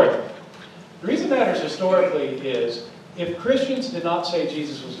historically? The reason it matters historically is if Christians did not say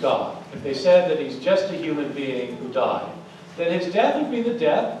Jesus was God, if they said that he's just a human being who died, then his death would be the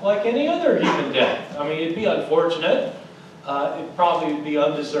death like any other human death. I mean, it'd be unfortunate. It'd probably be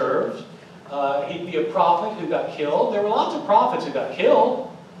undeserved. He'd be a prophet who got killed. There were lots of prophets who got killed,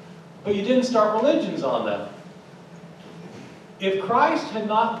 but you didn't start religions on them. If Christ had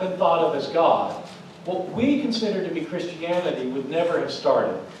not been thought of as God, what we consider to be Christianity would never have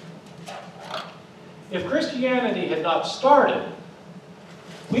started. If Christianity had not started,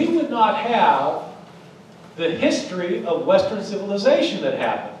 we would not have the history of Western civilization that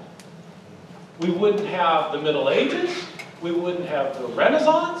happened. We wouldn't have the Middle Ages, we wouldn't have the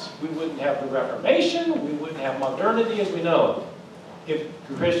Renaissance, we wouldn't have the Reformation, we wouldn't have modernity as we know it,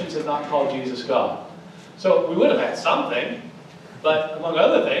 if Christians had not called Jesus God. So we would have had something, but among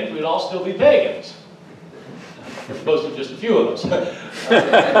other things, we'd all still be pagans. As opposed to just a few of us.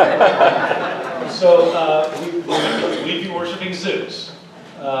 So we'd be worshiping Zeus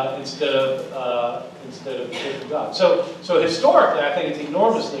instead of worshiping God. So historically, I think it's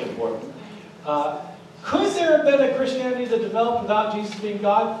enormously important. Could there have been a Christianity that developed without Jesus being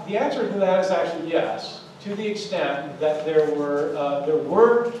God? The answer to that is actually yes, to the extent that there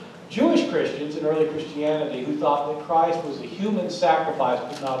were Jewish Christians in early Christianity who thought that Christ was a human sacrifice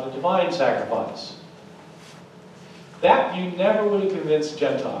but not a divine sacrifice. That you never would have convinced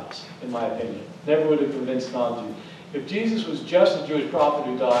Gentiles, in my opinion. Never would have convinced non-Jews. If Jesus was just a Jewish prophet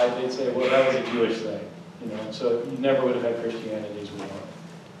who died, they'd say, well, that was a Jewish thing. You know, so you never would have had Christianity as we know it.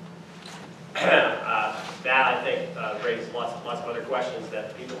 That, I think, raises lots of other questions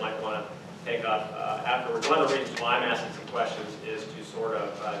that people might want to take up afterwards. One of the reasons why I'm asking some questions is to sort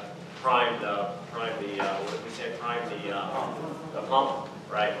of prime the pump,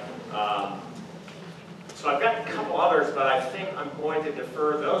 right? So I've got a couple others, but I think I'm going to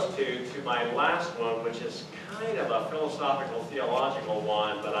defer those two to my last one, which is kind of a philosophical, theological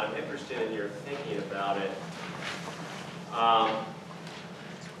one, but I'm interested in your thinking about it.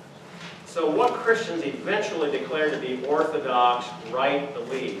 So what Christians eventually declare to be orthodox, right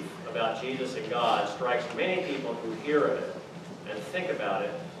belief about Jesus and God strikes many people who hear of it and think about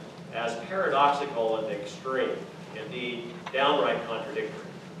it as paradoxical and extreme, indeed downright contradictory.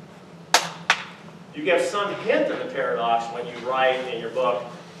 You give some hint of the paradox when you write in your book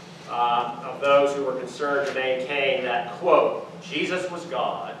of those who were concerned to maintain that, quote, Jesus was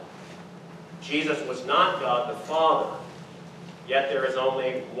God, Jesus was not God the Father, yet there is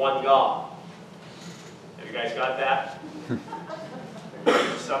only one God. Have you guys got that?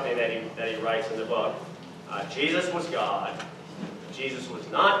 It's something that he writes in the book. Jesus was God, Jesus was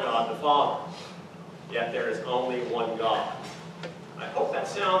not God the Father, yet there is only one God. I hope that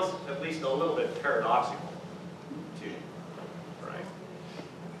sounds at least a little bit paradoxical to you, right?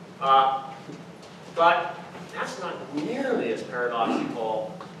 But that's not nearly as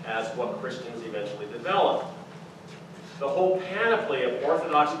paradoxical as what Christians eventually develop. The whole panoply of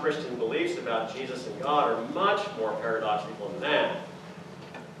Orthodox Christian beliefs about Jesus and God are much more paradoxical than that.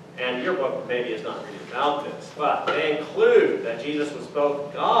 And your book maybe is not really about this, but they include that Jesus was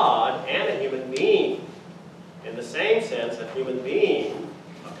both God and a human being, in the same sense a human being,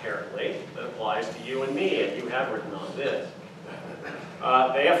 apparently, that applies to you and me, and you have written on this.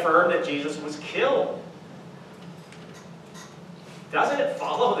 They affirm that Jesus was killed. Doesn't it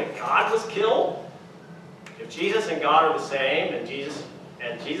follow that God was killed? If Jesus and God are the same, and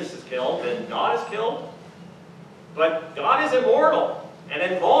Jesus is killed, then God is killed. But God is immortal and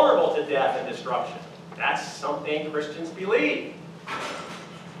invulnerable to death and destruction. That's something Christians believe.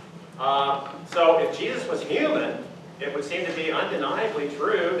 So if Jesus was human, it would seem to be undeniably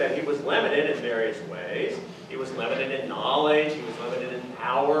true that he was limited in various ways. He was limited in knowledge, he was limited in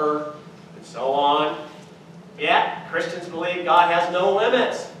power, and so on. Yet, Christians believe God has no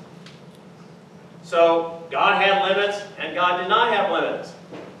limits. So, God had limits, and God did not have limits.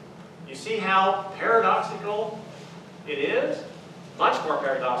 You see how paradoxical it is? Much more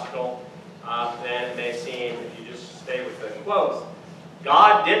paradoxical than it may seem if you just stay with the quotes.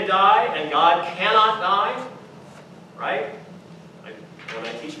 God did die, and God cannot die, right? When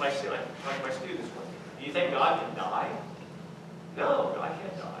I teach my students, I talk to my students, do you think God can die? No, God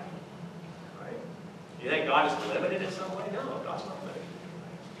can't die, right? Do you think God is limited in some way? No, God's not limited.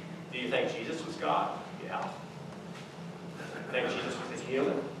 Do you think Jesus was God? Yeah. Do you think Jesus was a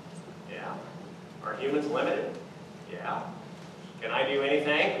human? Yeah. Are humans limited? Yeah. Can I do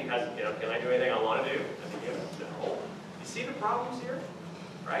anything? Because, can I do anything I want to do as a human? No. You see the problems here?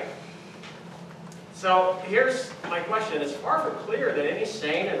 Right? So here's my question. It's far from clear that any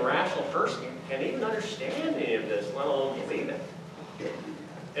sane and rational person can even understand any of this, let alone believe it.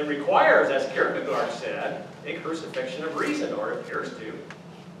 It requires, as Kierkegaard said, a crucifixion of reason, or it appears to.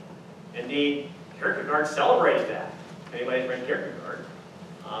 Indeed, Kierkegaard celebrated that. If anybody's read Kierkegaard,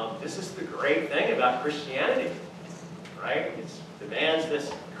 this is the great thing about Christianity, right? It demands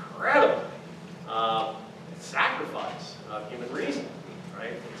this incredible sacrifice of human reason,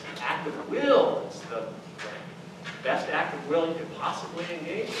 right? It's an act of will. It's the best act of will you could possibly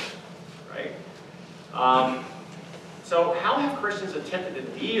engage in, right? So how have Christians attempted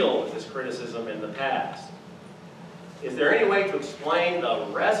to deal with this criticism in the past? Is there any way to explain the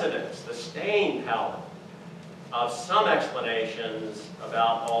resonance, the staying power of some explanations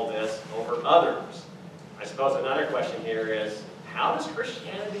about all this over others? I suppose another question here is, how does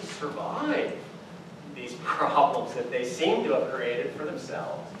Christianity survive these problems that they seem to have created for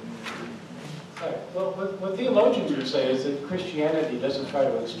themselves? Right. Well, what theologians would say is that Christianity doesn't try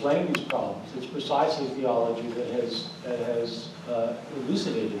to explain these problems. It's precisely theology that has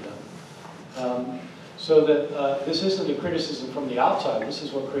elucidated them. So that this isn't a criticism from the outside. This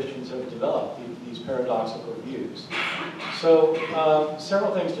is what Christians have developed, these paradoxical views. So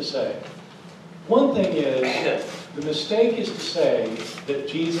several things to say. One thing is, the mistake is to say that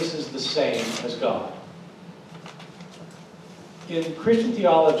Jesus is the same as God. In Christian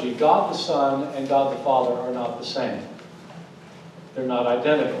theology, God the Son and God the Father are not the same. They're not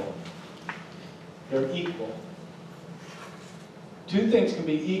identical. They're equal. Two things can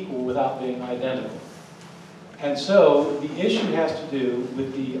be equal without being identical. And so the issue has to do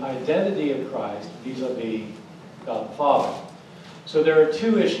with the identity of Christ vis-a-vis God the Father. So there are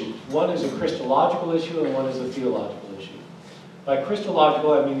two issues. One is a Christological issue and one is a theological issue. By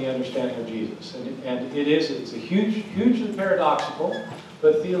Christological, I mean the understanding of Jesus. And it's a hugely paradoxical,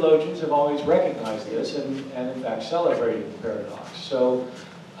 but theologians have always recognized this and in fact celebrated the paradox. So,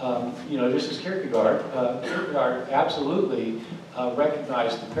 just as Kierkegaard absolutely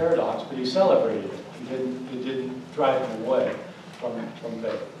recognized the paradox, but he celebrated it. It didn't drive him away from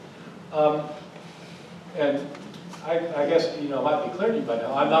faith. And I guess, it might be clear to you by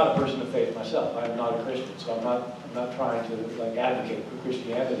now, I'm not a person of faith myself. I'm not a Christian, so I'm not trying to advocate for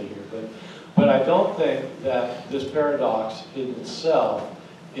Christianity here. But I don't think that this paradox in itself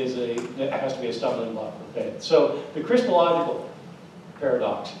has to be a stumbling block for faith. So the Christological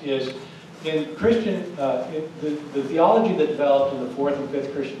paradox is in Christian, the theology that developed in the 4th and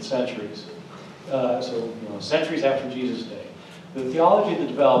 5th Christian centuries, centuries after Jesus' day, the theology that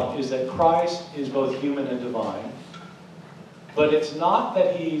developed is that Christ is both human and divine. But it's not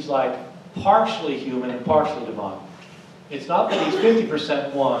that he's like partially human and partially divine. It's not that he's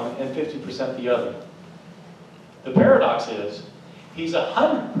 50% one and 50% the other. The paradox is he's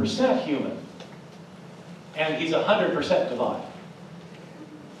 100% human and he's 100% divine.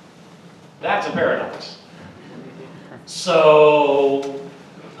 That's a paradox. So,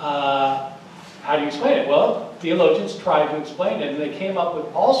 how do you explain it? Well, theologians tried to explain it and they came up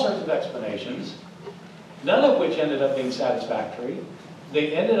with all sorts of explanations, none of which ended up being satisfactory.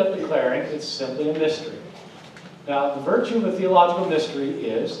 They ended up declaring it's simply a mystery. Now, the virtue of a theological mystery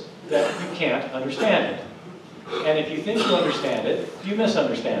is that you can't understand it. And if you think you understand it, you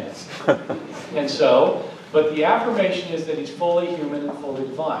misunderstand it. And so, but the affirmation is that he's fully human and fully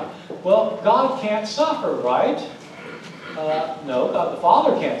divine. Well, God can't suffer, right? No, God the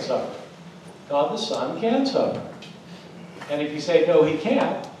Father can't suffer. God the Son can suffer. And if you say, no, he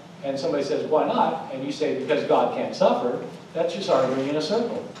can't, and somebody says, why not? And you say, because God can't suffer, that's just arguing in a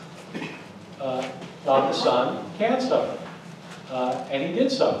circle. God the Son can suffer. And he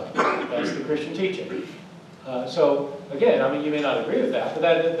did suffer. That's the Christian teaching. So, again, you may not agree with that, but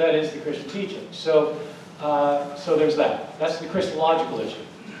that is the Christian teaching. So there's that. That's the Christological issue.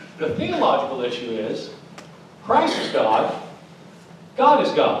 The theological issue is, Christ is God, God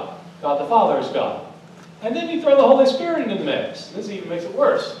is God, God the Father is God. And then you throw the Holy Spirit into the mix. This even makes it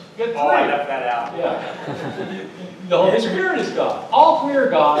worse. You get three. Oh, I left that out. Yeah. The Holy Spirit is God. All three are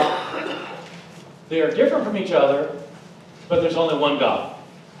God. They are different from each other, but there's only one God.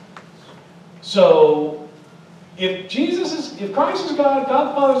 So, if Christ is God, God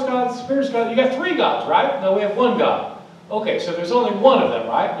the Father is God, the Spirit is God, you got three gods, right? No, we have one God. Okay, so there's only one of them,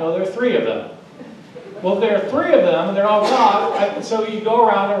 right? No, there are three of them. Well, if there are three of them, and they're all God, so you go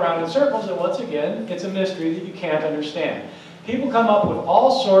around and around in circles, and once again, it's a mystery that you can't understand. People come up with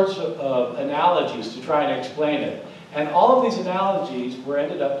all sorts of analogies to try and explain it, And all of these analogies were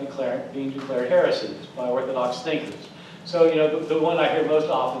ended up being declared heresies by Orthodox thinkers. So, you know, the one I hear most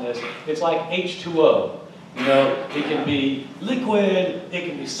often is, it's like H2O. You know, it can be liquid, it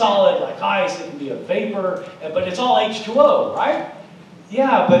can be solid like ice, it can be a vapor, but it's all H2O, right?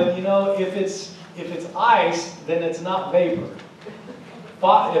 Yeah, but you know, if it's ice, then it's not vapor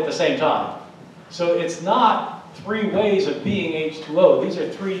at the same time. So it's not three ways of being H2O. These are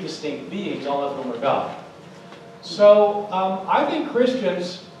three distinct beings, all of whom are God. So I think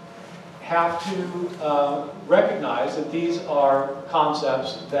Christians have to recognize that these are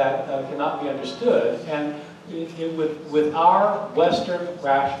concepts that cannot be understood, and with our Western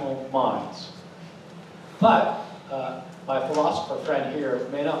rational minds. But my philosopher friend here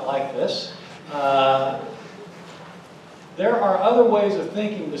may not like this. There are other ways of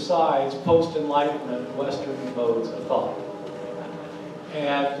thinking besides post-Enlightenment Western modes of thought.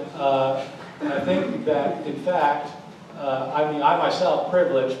 And I think that, in fact, I myself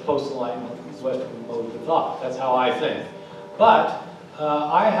privilege post-Enlightenment Western modes of thought. That's how I think. But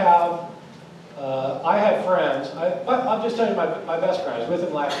I have friends. I'll just tell you my best friend. I was with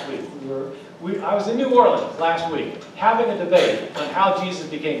him last week. I was in New Orleans last week having a debate on how Jesus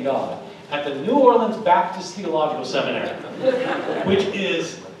became God at the New Orleans Baptist Theological Seminary, which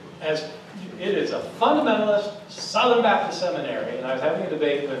is a fundamentalist Southern Baptist seminary, and I was having a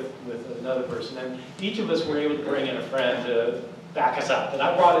debate with another person, and each of us were able to bring in a friend to back us up. And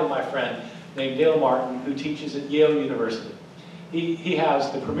I brought in my friend named Dale Martin, who teaches at Yale University. He has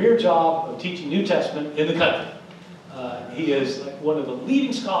the premier job of teaching New Testament in the country. He is like one of the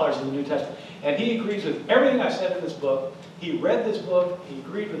leading scholars in the New Testament, and he agrees with everything I said in this book. He read this book, he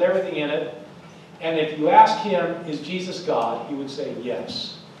agreed with everything in it, and if you ask him, is Jesus God, he would say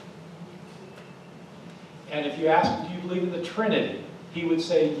yes. And if you ask him, do you believe in the Trinity, he would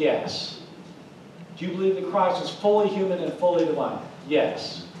say yes. Do you believe that Christ is fully human and fully divine?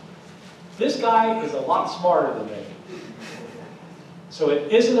 Yes. This guy is a lot smarter than me. So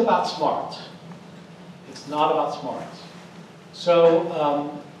it isn't about smarts. It's not about smarts. So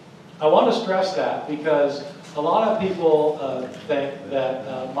I want to stress that, because a lot of people think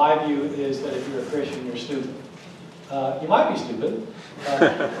that my view is that if you're a Christian, you're stupid. You might be stupid.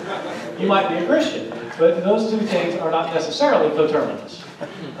 You might be a Christian. But those two things are not necessarily coterminous.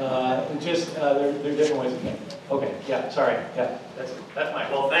 They're different ways of thinking. Okay, yeah, sorry. Yeah, that's my...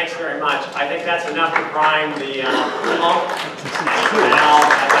 Well, thanks very much. I think that's enough to prime the pump. Now,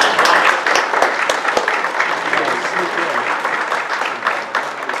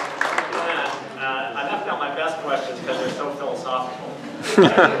 I left out my best questions because they're so philosophical.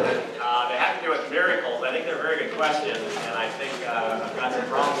 They have to do with miracles. I think they're very good questions, and I think I've got some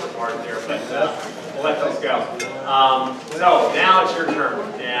problems for Bart here, but we'll let those go. So now it's your turn,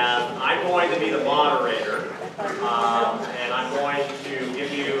 and I'm going to be the moderator, and I'm going to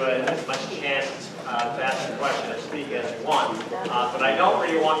give you as much chance to ask a question and speak as you want. But I don't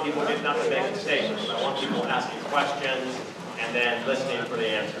really want people getting up and making statements. I want people asking questions and then listening for the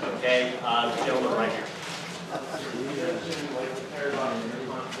answers, okay? Gentleman right here.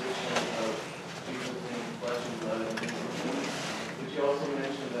 But you also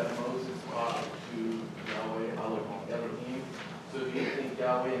mentioned that Moses talked to Yahweh, Elohim. So do you think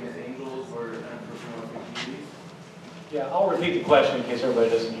Yahweh and his angels were anthropomorphic deities? Yeah, I'll repeat the question in case everybody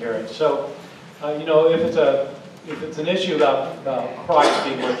doesn't hear it. So, you know, if it's an issue about Christ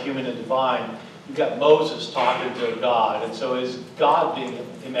being both human and divine, you've got Moses talking to God, and so is God being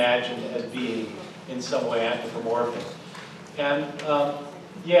imagined as being in some way anthropomorphic? And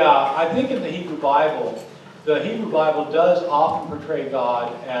yeah, I think in the Hebrew Bible does often portray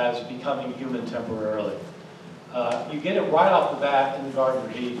God as becoming human temporarily. You get it right off the bat in the Garden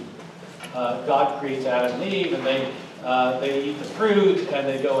of Eden. God creates Adam and Eve, and they eat the fruit, and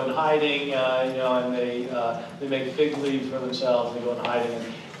they go in hiding, you know, and they make fig leaves for themselves, and they go in hiding.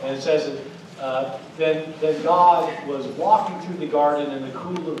 And it says that then God was walking through the garden in the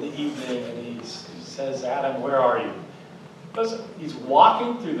cool of the evening, and he says, Adam, where are you? He's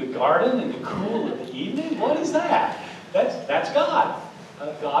walking through the garden in the cool of the evening? What is that? That's God.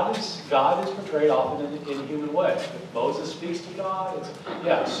 God is portrayed often in a human way. If Moses speaks to God,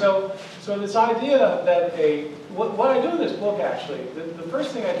 yeah. So this idea that what I do in this book, actually, the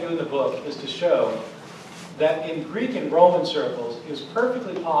first thing I do in the book is to show that in Greek and Roman circles, it is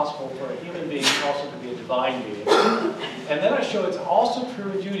perfectly possible for a human being also to be a divine being. And then I show it's also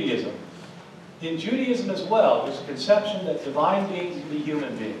true in Judaism. In Judaism as well, there's a conception that divine beings can be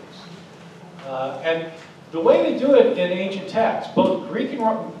human beings. And the way they do it in ancient texts, both Greek and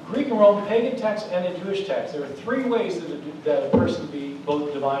Roman pagan texts and in Jewish texts, there are three ways that a person can be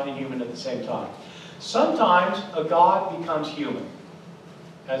both divine and human at the same time. Sometimes a God becomes human,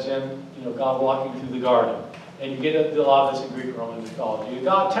 as in, God walking through the garden. And you get a lot of this in Greek and Roman mythology. A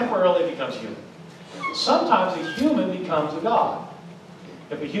God temporarily becomes human. Sometimes a human becomes a God.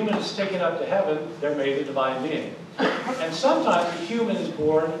 If a human is taken up to heaven, they're made a divine being. And sometimes a human is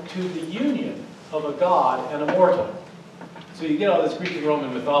born to the union of a God and a mortal. So you get all this Greek and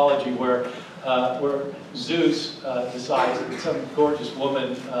Roman mythology where Zeus decides that some gorgeous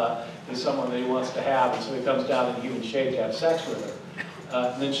woman is someone that he wants to have, and so he comes down in human shape to have sex with her.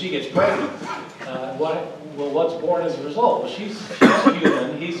 And then she gets pregnant. What's born as a result? Well, she's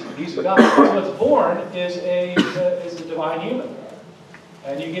human, he's a God. What's born is a divine human.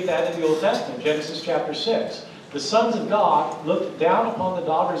 And you get that in the Old Testament, Genesis chapter 6. The sons of God looked down upon the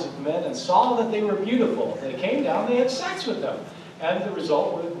daughters of men and saw that they were beautiful. They came down, they had sex with them. And the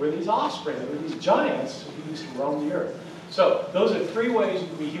result were these offspring, were these giants who used to roam the earth. So those are three ways you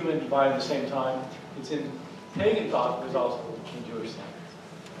can be human and divine at the same time. It's in pagan thought, but it's also in Jewish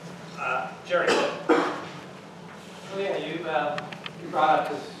thought. Jerry. Well, yeah, you brought up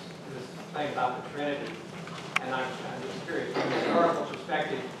this thing about the Trinity, and I'm just curious, from a historical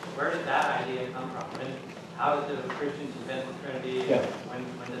perspective, where did that idea come from? How did the Christians invent the Trinity? Yeah. When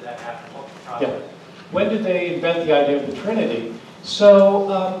did that happen? What was the process? Yeah. When did they invent the idea of the Trinity?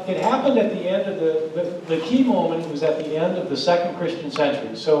 So it happened at the end of the key moment was at the end of the second Christian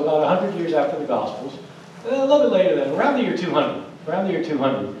century. So about 100 years after the Gospels, a little bit later than, around the year 200. Around the year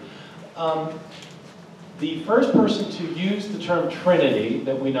 200. The first person to use the term Trinity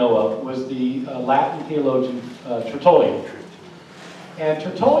that we know of was the Latin theologian Tertullian. And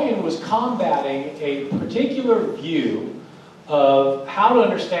Tertullian was combating a particular view of how to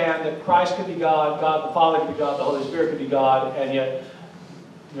understand that Christ could be God, God the Father could be God, the Holy Spirit could be God, and yet,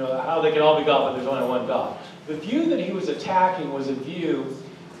 how they can all be God, but there's only one God. The view that he was attacking was a view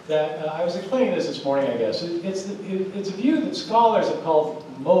that, I was explaining this morning, I guess. It's a view that scholars have called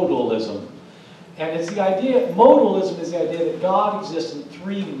modalism. And it's the idea, modalism is the idea that God exists in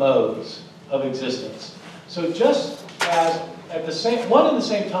three modes of existence. So just as at the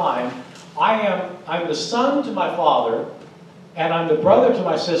same time, I'm the son to my father, and I'm the brother to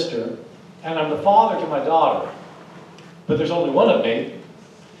my sister, and I'm the father to my daughter, but there's only one of me.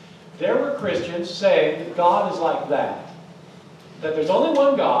 There were Christians saying that God is like that. That there's only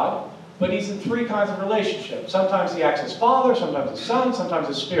one God, but he's in three kinds of relationships. Sometimes he acts as father, sometimes as son, sometimes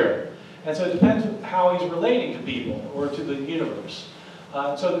as spirit. And so it depends how he's relating to people or to the universe.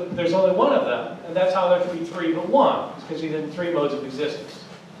 So there's only one of them, and that's how there can be three but one, because he's in three modes of existence.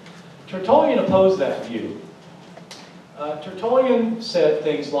 Tertullian opposed that view. Tertullian said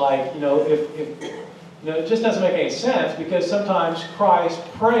things like, it just doesn't make any sense because sometimes Christ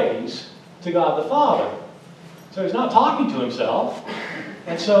prays to God the Father. So he's not talking to himself.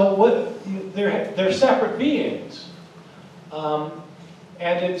 And so they're separate beings. And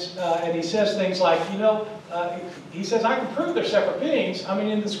he says things like, he says, I can prove they're separate beings. I mean,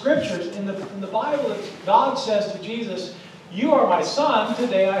 in the scriptures, in the Bible, God says to Jesus, you are my son,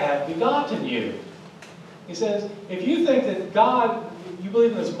 today I have begotten you. He says, if you think that God, you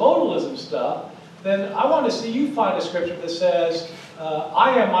believe in this modalism stuff, then I want to see you find a scripture that says,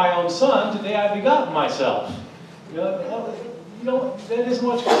 I am my own son, today I've begotten myself. That isn't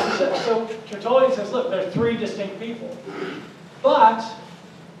what Scripture says. So Tertullian says, look, they're three distinct people. But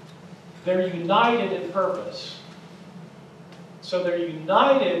they're united in purpose. So they're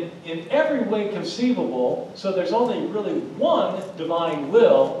united in every way conceivable, so there's only really one divine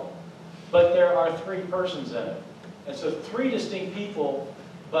will, but there are three persons in it. And so three distinct people,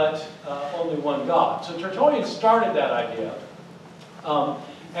 but only one God. So Tertullian started that idea.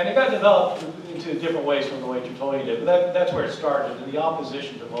 And it got developed into different ways from the way Tertullian did, but that's where it started, in the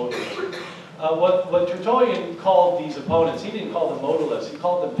opposition to modalism. What Tertullian called these opponents, he didn't call them modalists, he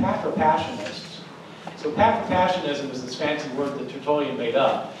called them patripassionists. So patripassianism is this fancy word that Tertullian made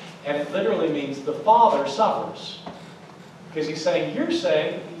up, and it literally means the Father suffers. Because he's saying, you're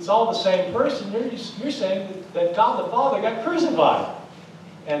saying it's all the same person, you're saying that God the Father got crucified.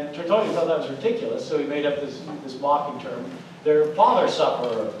 And Tertullian thought that was ridiculous, so he made up this mocking term. They're father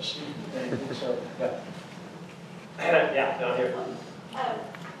sufferers. So, yeah. Yeah, down here.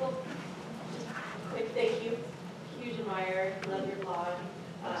 Well, just a quick thank you. Huge admirer, love your blog,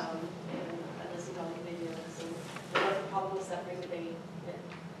 and I listen to all your videos, and I love the problem of suffering debate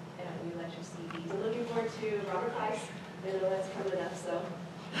and your lecture CDs. I'm looking forward to Robert Weiss. I know that's coming up, so.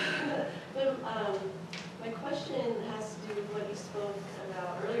 But my question has to do with what you spoke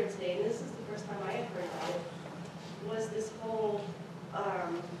about earlier today, and this is the first time I have heard about it, was this whole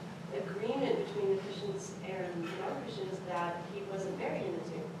agreement between the Christians and the non-Christians that he wasn't buried in the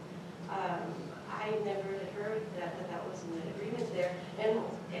tomb. I an agreement there.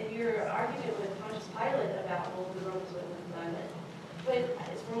 And your argument with Pontius Pilate about, well, the Romans wouldn't have done it. But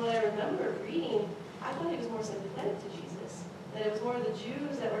from what I remember reading, I thought he was more sympathetic to Jesus. That it was more the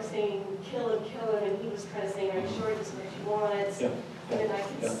Jews that were saying, kill him, and he was kind of saying, are you sure this is what you want? Yeah. And I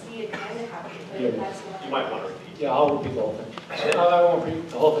can see it kind of happening, but Yeah. that's not. You might want to repeat. Yeah, I'll repeat the whole thing. I won't repeat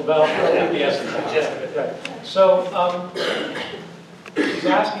the whole thing, but I'll repeat the essence. The gist of it. Right. So, she's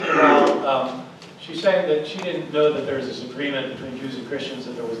asking about, she's saying that she didn't know that there was this agreement between Jews and Christians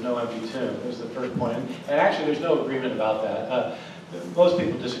that there was no empty tomb. That was the first point. And actually, there's no agreement about that. Most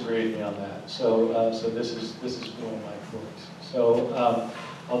people disagree with me on that. So, so this is one of my points. So,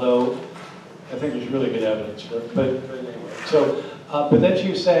 although I think there's really good evidence for it, but anyway. So, but then she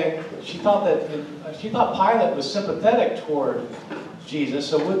was saying she thought Pilate was sympathetic toward Jesus.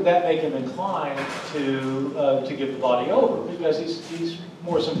 So wouldn't that make him inclined to give the body over, because he's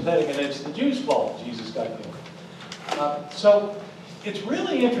more sympathetic, and it's the Jews' fault Jesus got killed. So it's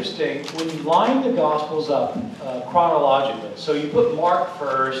really interesting when you line the Gospels up chronologically. So you put Mark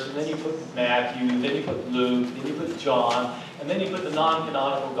first, and then you put Matthew, then you put Luke, then you put John, and then you put the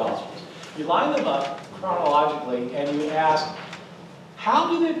non-canonical Gospels. You line them up chronologically, and you ask, how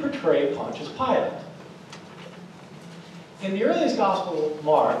do they portray Pontius Pilate? In the earliest Gospel of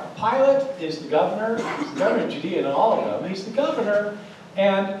Mark, Pilate is the governor. He's the governor of Judea and all of them. He's the governor,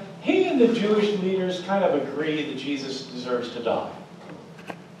 and he and the Jewish leaders kind of agree that Jesus deserves to die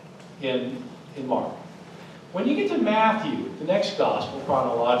in Mark. When you get to Matthew, the next Gospel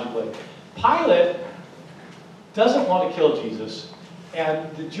chronologically, Pilate doesn't want to kill Jesus, and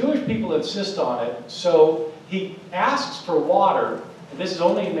the Jewish people insist on it, so he asks for water, and this is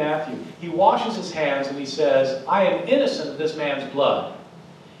only in Matthew. He washes his hands and he says, I am innocent of this man's blood.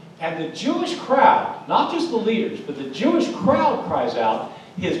 And the Jewish crowd, not just the leaders, but the Jewish crowd cries out,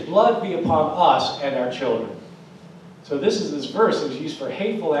 his blood be upon us and our children. So this verse that was used for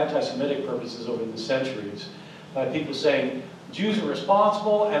hateful anti-Semitic purposes over the centuries, by people saying Jews are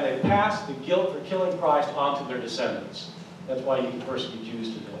responsible and they pass the guilt for killing Christ onto their descendants. That's why you can persecute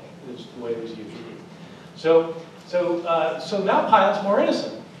Jews today. It's the way it was used. So now Pilate's more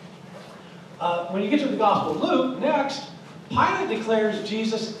innocent. When you get to the Gospel of Luke, next, Pilate declares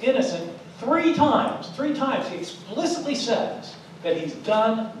Jesus innocent 3 times. 3 times he explicitly says that he's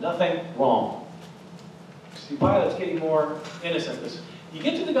done nothing wrong. See, Pilate's getting more innocent. You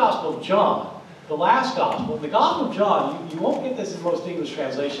get to the Gospel of John, the last Gospel. In the Gospel of John, you won't get this in most English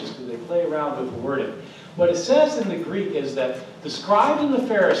translations because they play around with the wording. What it says in the Greek is that the scribes and the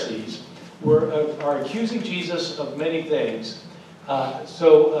Pharisees are accusing Jesus of many things.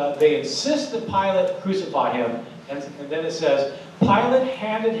 So they insist that Pilate crucify him. And then it says, Pilate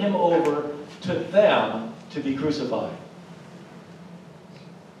handed him over to them to be crucified.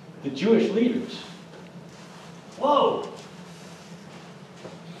 The Jewish leaders. Whoa!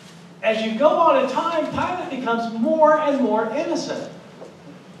 As you go on in time, Pilate becomes more and more innocent.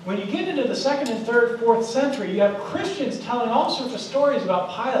 When you get into the 2nd and 3rd, 4th century, you have Christians telling all sorts of stories about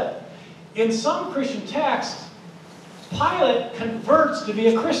Pilate. In some Christian texts, Pilate converts to be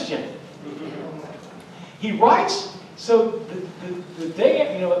a Christian. He writes, so the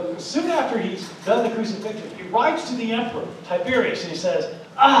day, soon after he's done the crucifixion, he writes to the emperor, Tiberius, and he says,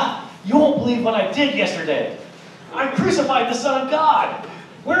 you won't believe what I did yesterday. I crucified the Son of God.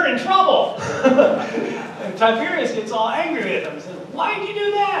 We're in trouble. And Tiberius gets all angry with him and says, why did you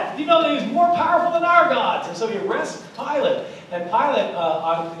do that? You know that he's more powerful than our gods. And so he arrests Pilate. And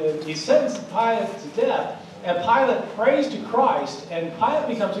Pilate, he sentences Pilate to death. And Pilate prays to Christ, and Pilate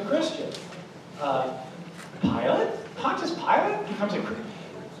becomes a Christian. Pontius Pilate becomes a Christian.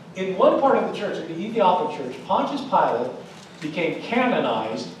 In one part of the church, in the Ethiopic church, Pontius Pilate became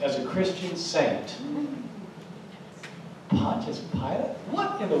canonized as a Christian saint. Pontius Pilate?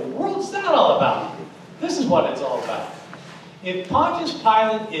 What in the world is that all about? This is what it's all about. If Pontius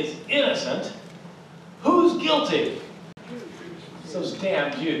Pilate is innocent, who's guilty? It's those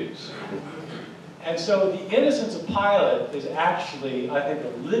damn Jews. And so the innocence of Pilate is actually, I think,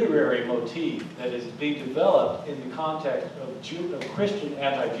 a literary motif that is being developed in the context of Christian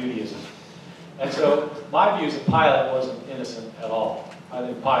anti-Judaism. And so my view is that Pilate wasn't innocent at all. I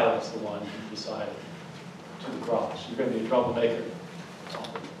think Pilate's the one who decided to the cross. You're going to be a troublemaker.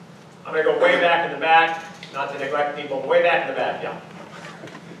 I'm going to go way back in the back, not to neglect people. Way back in the back, yeah.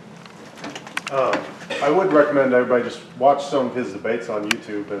 I would recommend everybody just watch some of his debates on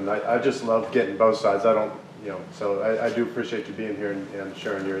YouTube, and I just love getting both sides. I don't, so I do appreciate you being here and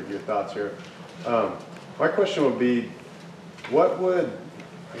sharing your thoughts here. My question would be,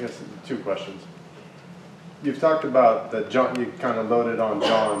 I guess 2 questions. You've talked about that John, you kind of loaded on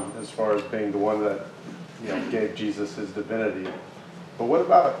John as far as being the one that gave Jesus his divinity. But what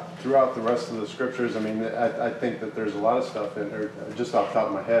about throughout the rest of the scriptures? I mean, I think that there's a lot of stuff in, or just off the top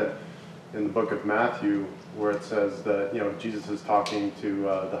of my head, in the book of Matthew, where it says that, Jesus is talking to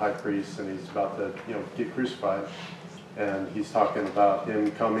the high priest, and he's about to, get crucified. And he's talking about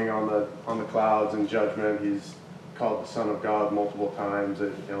him coming on the clouds in judgment. He's called the Son of God multiple times,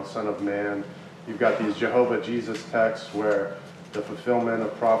 Son of Man. You've got these Jehovah Jesus texts where the fulfillment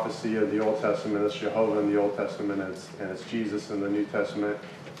of prophecy of the Old Testament is Jehovah in the Old Testament, and it's Jesus in the New Testament.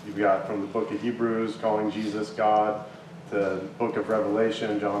 You've got from the book of Hebrews calling Jesus God, to the book of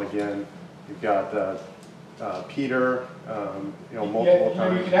Revelation, John again. You've got Peter, multiple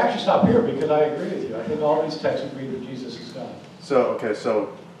times. You can actually stop here because I agree with you. I think all these texts agree that Jesus is God.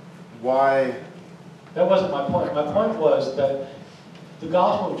 So why? That wasn't my point. My point was that the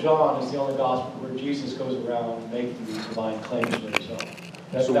Gospel of John is the only gospel where Jesus goes around making these divine claims for himself.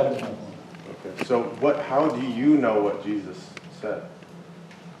 That was my point. Okay. So how do you know what Jesus said?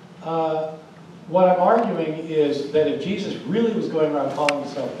 What I'm arguing is that if Jesus really was going around calling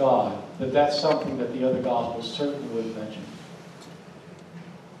himself God, that's something that the other Gospels certainly would have mentioned.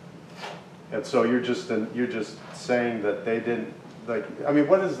 And so you're just saying that they didn't,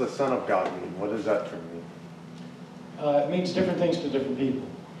 what does the Son of God mean? What does that term mean? It means different things to different people.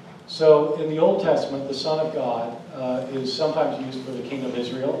 So in the Old Testament, the Son of God is sometimes used for the King of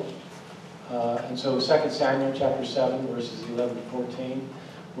Israel. And so 2 Samuel chapter 7, verses 11 to 14,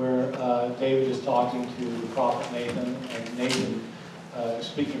 where David is talking to the prophet Nathan, and Nathan,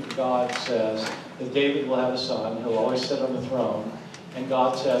 speaking for God, says that David will have a son, he'll always sit on the throne, and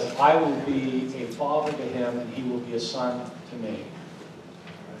God says, I will be a father to him, and he will be a son to me.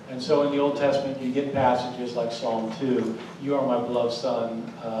 And so in the Old Testament, you get passages like Psalm 2, you are my beloved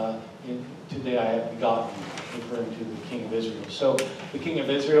son, today I have begotten you, referring to the King of Israel. So the King of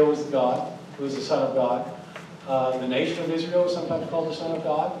Israel was God, who was the Son of God. The nation of Israel is sometimes called the Son of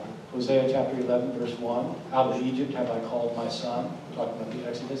God. Hosea chapter 11, verse 1, out of Egypt have I called my son, talking about the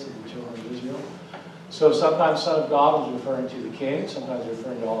Exodus of the children of Israel. So sometimes Son of God is referring to the king, sometimes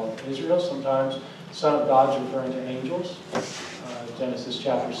referring to all of Israel, sometimes Son of God is referring to angels. Genesis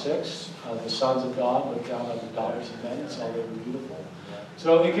chapter 6, the sons of God look down on the daughters of men and saw they were beautiful.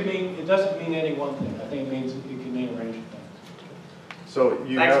 So it doesn't mean any one thing. I think it can mean a range of things. So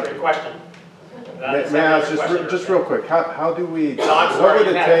Thanks for your question. May I ask just real quick, how do we, what would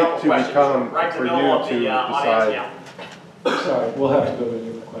it take to become, for you to decide? Sorry, we'll have to go to a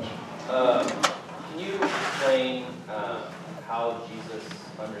different question. Can you explain how Jesus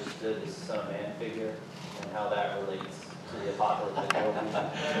understood the Son of Man figure and how that relates to the apocalyptic world?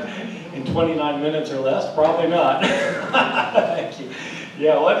 In 29 minutes or less? Probably not. Thank you.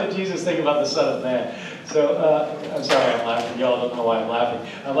 Yeah, what did Jesus think about the Son of Man? So, I'm sorry I'm laughing. Y'all don't know why I'm laughing.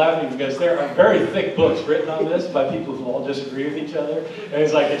 I'm laughing because there are very thick books written on this by people who all disagree with each other. And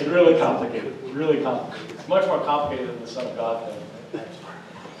it's really complicated. Really complicated. It's much more complicated than the Son of God thing.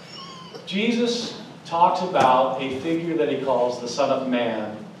 Jesus talks about a figure that he calls the Son of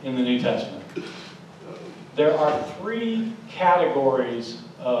Man in the New Testament. There are 3 categories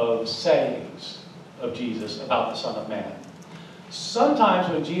of sayings of Jesus about the Son of Man. Sometimes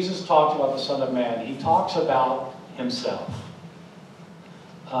when Jesus talks about the Son of Man, he talks about himself.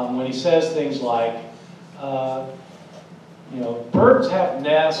 When he says things like, birds have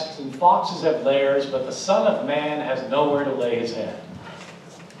nests and foxes have lairs, but the Son of Man has nowhere to lay his head.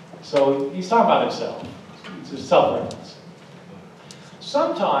 So he's talking about himself. It's a self-reference.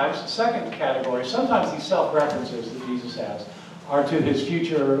 Sometimes, second category, sometimes these self-references that Jesus has are to his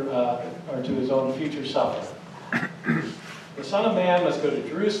future, or to his own future suffering. The Son of Man must go to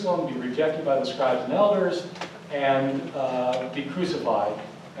Jerusalem, be rejected by the scribes and elders, and be crucified,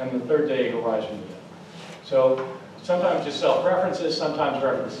 and the third day he'll rise from the dead. So sometimes just self-references, sometimes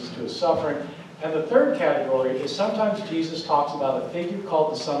references to his suffering. And the third category is sometimes Jesus talks about a figure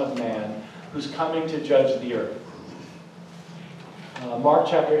called the Son of Man who's coming to judge the earth. Mark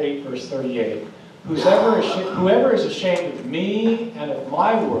chapter 8, verse 38. Whoever is ashamed of me and of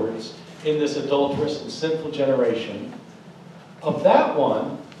my words in this adulterous and sinful generation, of that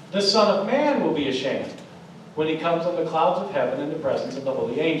one, the Son of Man will be ashamed when he comes on the clouds of heaven in the presence of the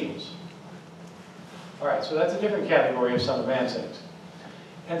holy angels. All right, so that's a different category of Son of Man sayings.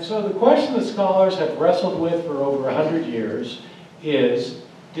 And so the question that scholars have wrestled with for over 100 years is,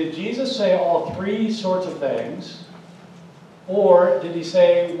 did Jesus say all 3 sorts of things, or did he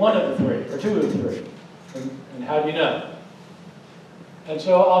say one of the 3, or 2 of the 3? And how do you know? And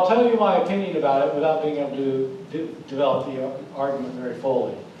so I'll tell you my opinion about it without being able to develop the argument very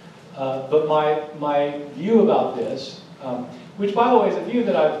fully. But my view about this, which by the way is a view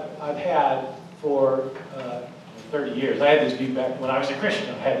that I've had for 30 years. I had this view back when I was a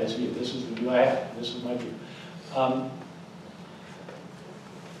Christian. I had this view. This was the view I had. This was my view.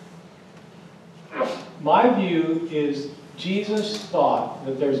 My view is Jesus thought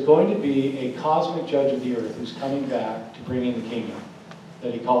that there's going to be a cosmic judge of the earth who's coming back to bring in the kingdom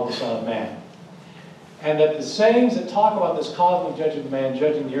that he called the Son of Man. And that the sayings that talk about this cosmic judge of man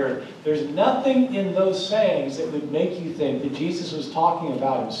judging the earth, there's nothing in those sayings that would make you think that Jesus was talking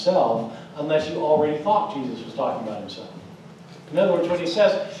about himself unless you already thought Jesus was talking about himself. In other words, when he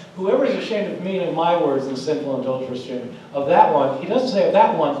says, whoever is ashamed of me and my words and sinful and adulterous of that one, he doesn't say of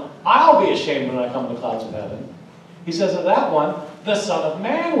that one, I'll be ashamed when I come in the clouds of heaven. He says of that one, the Son of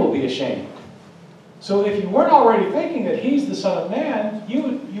Man will be ashamed. So if you weren't already thinking that he's the Son of Man, you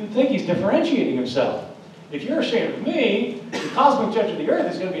would think he's differentiating himself. If you're ashamed of me, the cosmic judge of the earth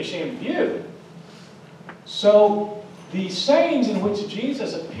is going to be ashamed of you. So the sayings in which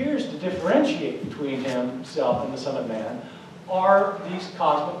Jesus appears to differentiate between himself and the Son of Man are these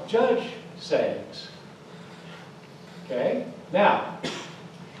cosmic judge sayings. Okay? Now,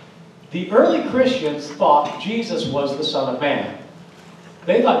 the early Christians thought Jesus was the Son of Man.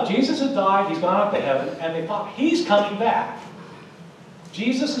 They thought Jesus had died, he's gone up to heaven, and they thought he's coming back.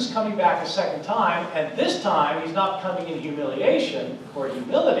 Jesus is coming back a second time, and this time he's not coming in humiliation or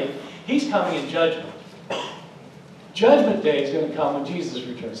humility, he's coming in judgment. Judgment day is going to come when Jesus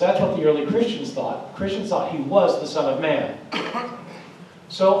returns. That's what the early Christians thought. Christians thought he was the Son of Man.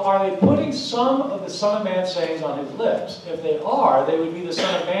 So are they putting some of the Son of Man sayings on his lips? If they are, they would be the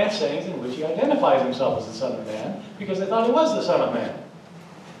Son of Man sayings in which he identifies himself as the Son of Man, because they thought he was the Son of Man.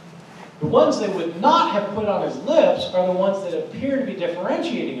 The ones they would not have put on his lips are the ones that appear to be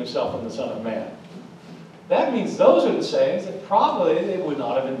differentiating himself from the Son of Man. That means those are the sayings that probably they would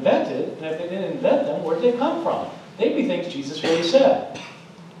not have invented, and if they didn't invent them, where did they come from? They'd be things Jesus really said.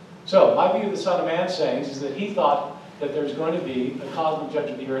 So, my view of the Son of Man sayings is that he thought that there's going to be a cosmic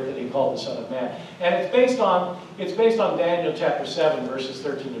judge of the earth that he called the Son of Man. And it's based on Daniel chapter 7, verses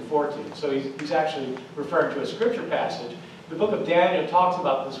 13 to 14. So he's actually referring to a scripture passage. The book of Daniel talks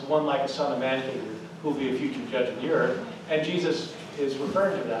about this one like a Son of Man figure who will be a future judge of the earth. And Jesus is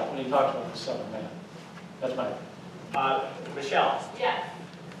referring to that when he talks about the Son of Man. That's my Michelle. Yes.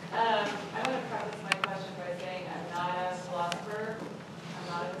 I want to preface my question by saying I'm not a philosopher, I'm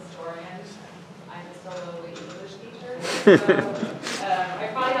not a historian, I'm just a lowly English teacher. So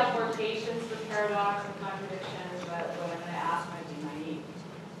I probably have more patience with paradox and contradiction, but what I'm going to ask might be naive.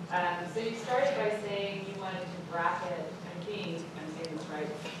 So you started by saying you wanted to bracket, I think I'm saying this right,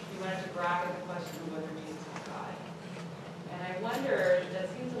 you wanted to bracket the question of whether Jesus is God. And I wonder, that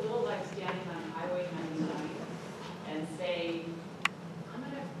seems a little like standing on Highway 99 and saying,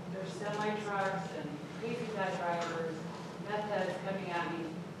 there's semi-trucks and crazy bad drivers, meth heads coming at me,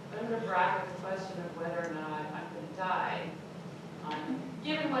 but I'm going to bracket the question of whether or not I'm going to die.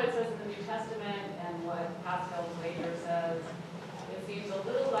 Given what it says in the New Testament and what Pascal's wager says, it seems a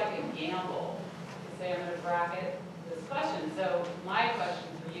little like a gamble to say I'm going to bracket this question. So my question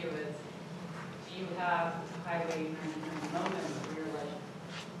for you is, do you have Highway 99 moments where you're like,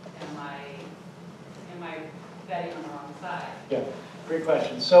 am I betting on the wrong side? Yeah, great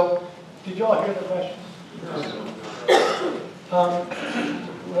question. So, did you all hear the question? Well,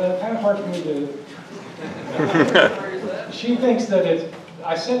 it's kind of hard for me to... She thinks that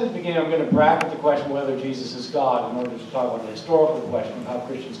I said at the beginning I'm going to bracket the question whether Jesus is God in order to talk about the historical question of how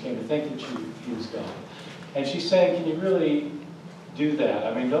Christians came to think that he was God. And she's saying, can you really do that?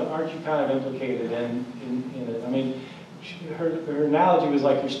 I mean, aren't you kind of implicated in it? I mean, her analogy was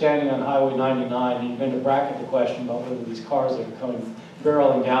like you're standing on Highway 99 and you're going to bracket the question about whether these cars that are coming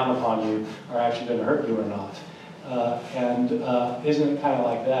barreling down upon you are actually going to hurt you or not. Isn't it kind of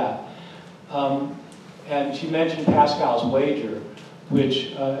like that? And she mentioned Pascal's wager,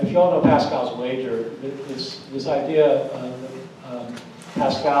 which, if you all know Pascal's wager, this idea that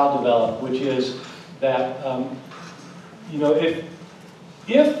Pascal developed, which is that,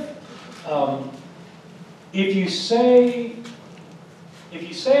 if you say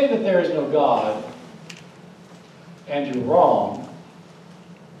that there is no God and you're wrong,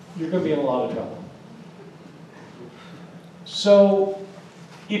 you're going to be in a lot of trouble. So,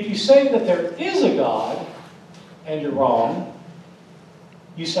 if you say that there is a God and you're wrong,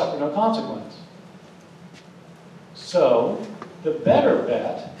 you suffer no consequence. So, the better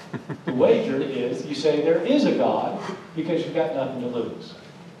bet, the wager is you say there is a God because you've got nothing to lose.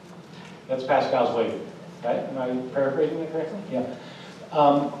 That's Pascal's wager. Right? Am I paraphrasing that correctly? Yeah.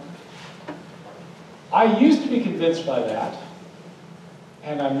 I used to be convinced by that,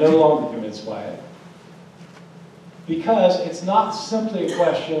 and I'm no longer convinced by it, because it's not simply a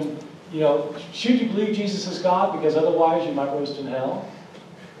question, should you believe Jesus is God? Because otherwise you might roast in hell.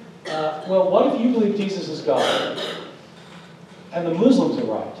 Well, what if you believe Jesus is God and the Muslims are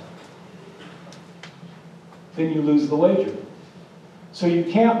right? Then you lose the wager. So you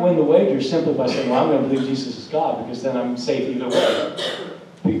can't win the wager simply by saying, well, I'm going to believe Jesus is God, because then I'm safe either way.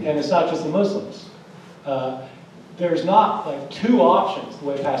 And it's not just the Muslims. There's not like two options, the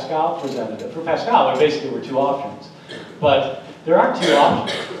way Pascal presented it. For Pascal, there basically were two options. But there aren't two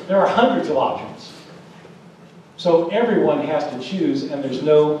options. There are hundreds of options. So everyone has to choose, and there's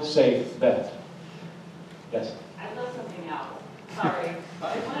no safe bet. Yes? I'd love something else. Sorry.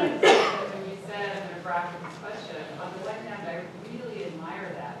 I wanted to say that when you said, I'm going to bracket this question, on the one hand, I really admire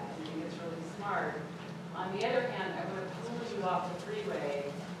that. I think it's really smart. On the other hand, I want to pull you off the freeway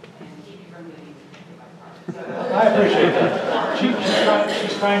and keep you from getting hit by cars. So, I appreciate that.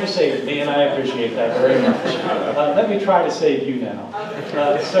 She's trying to save me, and I appreciate that very much. Let me try to save you now.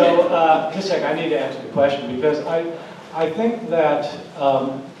 Just a second, I need to answer the question, because I think that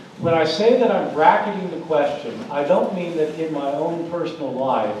when I say that I'm bracketing the question, I don't mean that in my own personal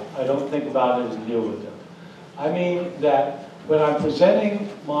life I don't think about it and deal with it. I mean that when I'm presenting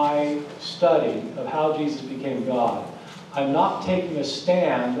my study of how Jesus became God, I'm not taking a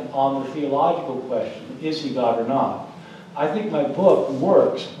stand on the theological question, is he God or not? I think my book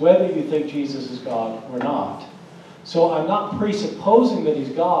works whether you think Jesus is God or not. So I'm not presupposing that he's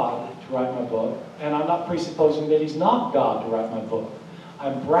God to write my book, and I'm not presupposing that he's not God to write my book.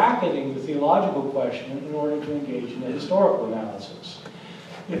 I'm bracketing the theological question in order to engage in a historical analysis.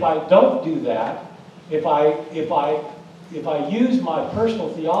 If I don't do that, if I use my personal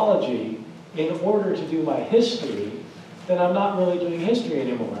theology in order to do my history, then I'm not really doing history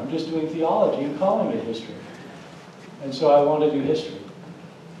anymore. I'm just doing theology and calling it history. And so I want to do history.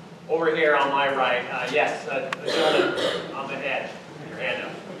 Over here on my right, yes, the gentleman on the head. Your hand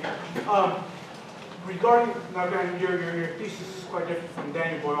up. Regarding, now again, your thesis is quite different from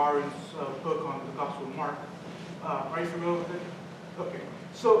Daniel Boyarin's book on the Gospel of Mark. Are you familiar with it? Okay.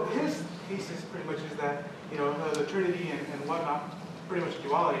 So his thesis pretty much is that, the Trinity and whatnot, pretty much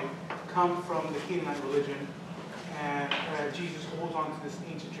duality, come from the Canaanite religion, and Jesus holds on to this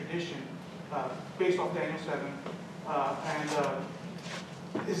ancient tradition based off Daniel 7.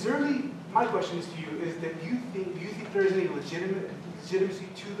 Is there any, my question is to you, is that do you think there is any legitimacy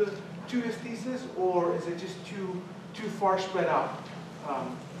to his thesis, or is it just too far spread out?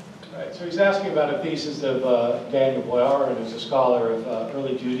 Right, so he's asking about a thesis of Daniel Boyarin, who's a scholar of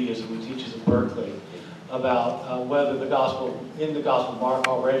early Judaism who teaches at Berkeley, about whether in the Gospel of Mark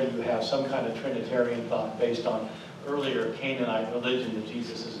already you have some kind of Trinitarian thought based on earlier Canaanite religion that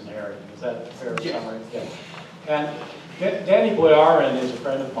Jesus is inheriting. Is that a fair summary? Yeah. And Danny Boyarin is a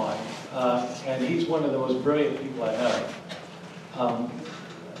friend of mine, and he's one of the most brilliant people I know.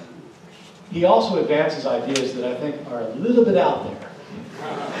 He also advances ideas that I think are a little bit out there.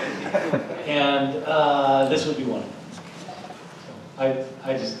 And this would be one of them. So I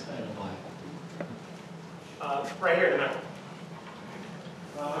don't buy it. Right here in the middle.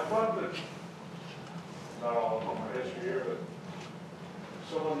 I thought that, not all of my history here, but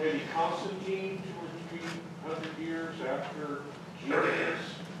someone maybe Constantine 200 or 300 years after Jesus,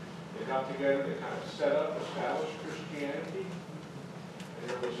 they got together, they kind of set up, established Christianity, and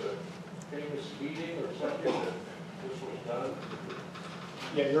there was a famous meeting or something that this was done.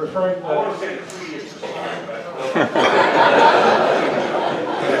 Yeah, you're referring to... I want to say 3 years.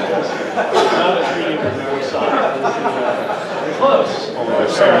 Not a 3 years very solid. You're close.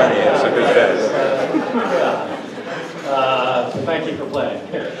 There's so many, it's a good bet. Thank you for playing.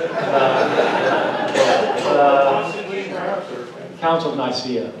 Council of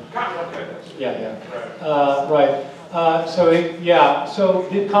Nicaea. Yeah. Right. So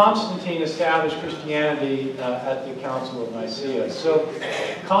did Constantine establish Christianity at the Council of Nicaea? So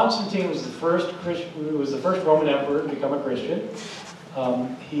Constantine was the first Roman emperor to become a Christian.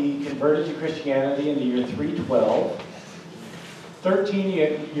 He converted to Christianity in the year 312. 13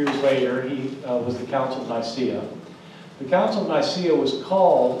 years later, he was the Council of Nicaea. The Council of Nicaea was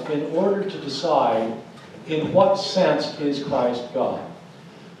called in order to decide in what sense is Christ God.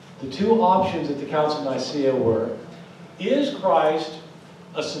 The two options at the Council of Nicaea were, is Christ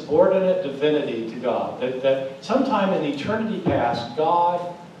a subordinate divinity to God? That sometime in eternity past,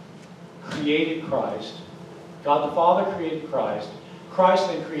 God created Christ. God the Father created Christ. Christ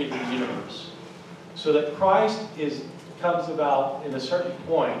then created the universe. So that Christ comes about in a certain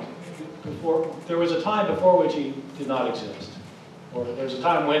point. There was a time before which he did not exist. Or there was a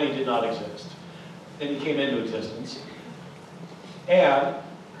time when he did not exist. Then he came into existence. And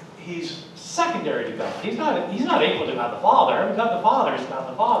he's secondary to God. He's not equal to God the Father. God the Father is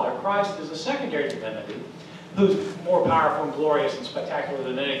God the Father. Christ is a secondary divinity who's more powerful and glorious and spectacular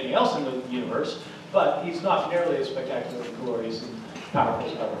than anything else in the universe, but he's not nearly as spectacular and glorious and powerful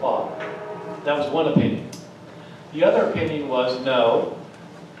as God the Father. That was one opinion. The other opinion was, no,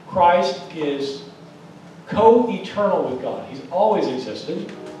 Christ is co-eternal with God. He's always existed,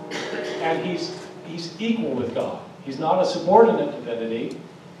 and he's equal with God. He's not a subordinate divinity.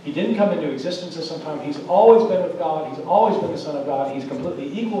 He didn't come into existence at some time. He's always been with God. He's always been the Son of God. He's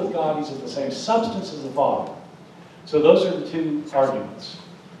completely equal with God. He's of the same substance as the Father. So those are the two arguments.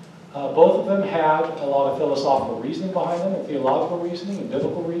 Both of them had a lot of philosophical reasoning behind them, and theological reasoning, and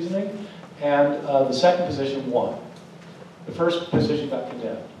biblical reasoning, and the second position won. The first position got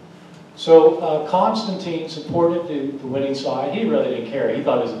condemned. So Constantine supported the winning side. He really didn't care. He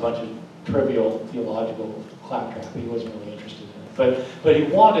thought it was a bunch of trivial theological claptrap. He wasn't really interested in it. But he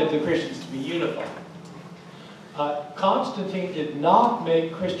wanted the Christians to be unified. Constantine did not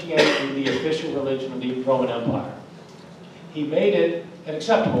make Christianity the official religion of the Roman Empire. He made it an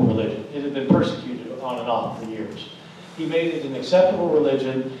acceptable religion. It had been persecuted on and off for years. He made it an acceptable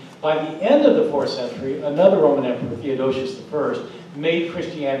religion. By the end of the 4th century, another Roman emperor, Theodosius I, made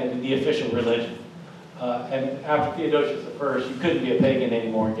Christianity the official religion. And after Theodosius I, you couldn't be a pagan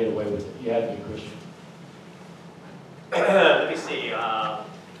anymore and get away with it. You had to be a Christian. Let me see.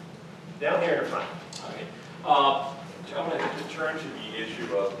 Down here in the front. Okay. I'm going to turn to the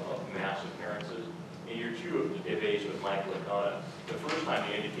issue of mass appearances. In your two debates with Mike Lacona, the first time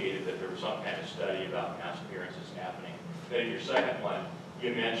you indicated that there was some kind of study about mass appearances happening. Then in your second one,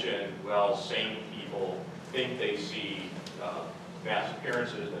 you mentioned, well, sane people think they see mass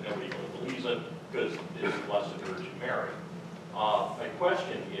appearances that nobody really believes in because it's the Blessed Virgin Mary. My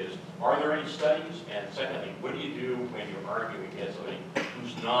question is, are there any studies? And secondly, what do you do when you're arguing against somebody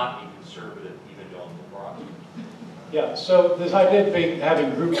who's not a conservative evangelical Protestant? Yeah, so this idea of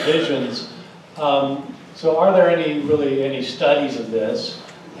having group visions, so are there any studies of this?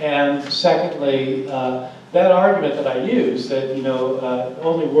 And secondly, that argument that I use that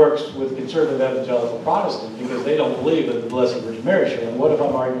only works with conservative evangelical Protestant because they don't believe in the Blessed Virgin Mary show. And what if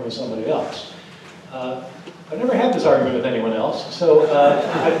I'm arguing with somebody else? I've never had this argument with anyone else, so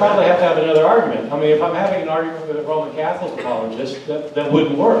I'd probably have to have another argument. I mean, if I'm having an argument with a Roman Catholic apologist, that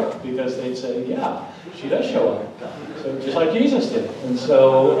wouldn't work because they'd say, yeah, she does show up, so just like Jesus did. And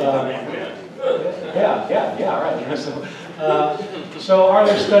so, right. So are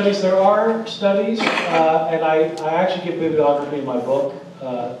there studies? There are studies, and I actually give bibliography in my book.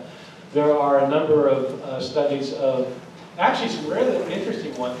 There are a number of studies of, actually some really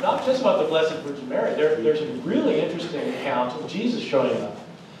interesting ones, not just about the Blessed Virgin Mary. There's a really interesting account of Jesus showing up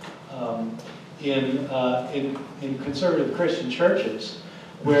in conservative Christian churches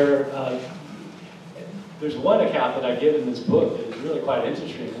where there's one account that I give in this book that is really quite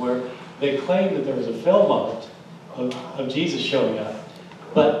interesting where they claim that there was a film of Jesus showing up,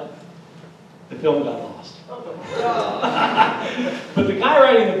 but the film got lost. But the guy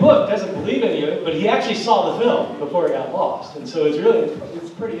writing the book doesn't believe any of it, but he actually saw the film before it got lost. And so it's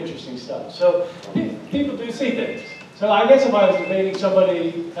pretty interesting stuff. So people do see things. So I guess if I was debating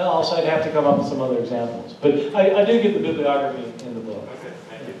somebody else, I'd have to come up with some other examples. But I do give the bibliography in the book. Okay,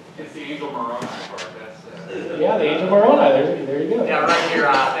 thank you. It's the Angel Moroni part. Yeah, the Angel Moroni. There you go. Yeah, right here,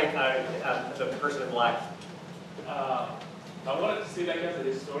 I think the person in black. I wanted to see, like, as a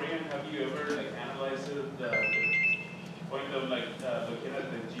historian, have you ever analyzed the point of looking at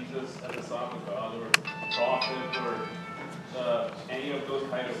the Jesus as a son of God or prophet or any of those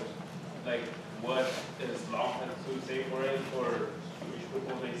kind of what Islam has to say for it, or Jewish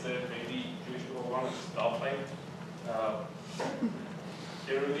people? They said maybe Jewish people want to stop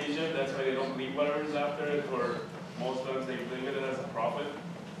their religion. That's why they don't believe whatever is after it. Or Muslims, they believe it as a prophet.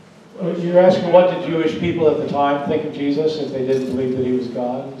 You're asking what did Jewish people at the time think of Jesus if they didn't believe that he was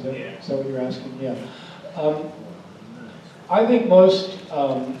God? Is that what you're asking? Yeah. I think most,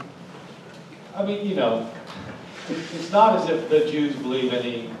 it's not as if the Jews believe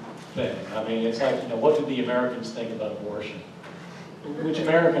anything. I mean, it's like, what do the Americans think about abortion? Which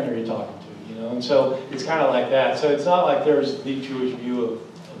American are you talking to? And so it's kind of like that. So it's not like there's the Jewish view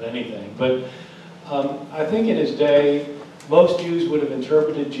of anything. But I think in his day, most Jews would have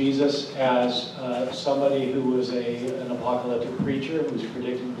interpreted Jesus as somebody who was an apocalyptic preacher who was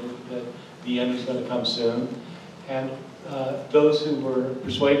predicting that the end was going to come soon. And those who were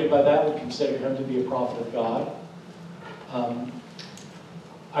persuaded by that would consider him to be a prophet of God.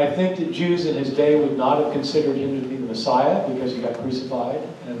 I think that Jews in his day would not have considered him to be the Messiah because he got crucified,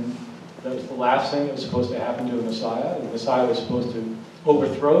 and that was the last thing that was supposed to happen to a Messiah. The Messiah was supposed to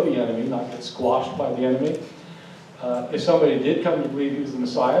overthrow the enemy, not get squashed by the enemy. If somebody did come to believe he was the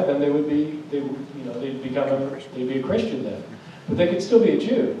Messiah, then they'd be a Christian then. But they could still be a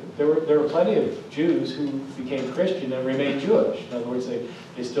Jew. There were plenty of Jews who became Christian and remained Jewish. In other words, they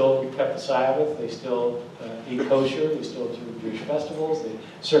still kept the Sabbath, they still ate kosher, they still observed Jewish festivals, they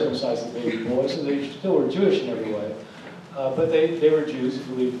circumcised the baby boys, so they still were Jewish in every way. But they were Jews who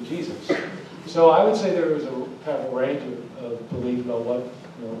believed in Jesus. So I would say there was a kind of a range of belief about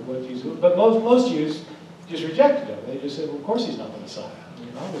what Jesus was. But most Jews just rejected him. They just said, well, of course he's not the Messiah. I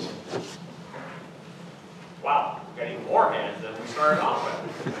mean, obviously. Wow, we've got even more hands than we started off with.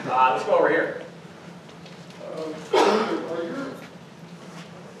 Let's go over here.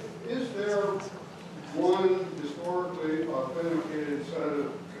 Is there one historically authenticated set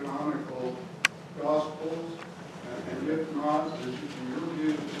of canonical gospels? And if not, does it, in your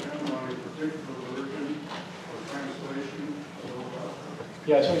view, depend on a particular version or translation of those gospels?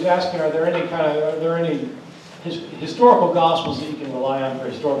 Yeah, so he's asking, are there any historical gospels that you can rely on for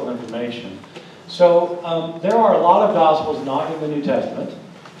historical information? So there are a lot of gospels not in the New Testament.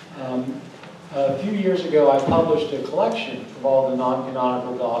 A few years ago, I published a collection of all the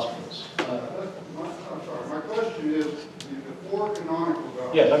non-canonical gospels. I'm sorry, my question is the four canonical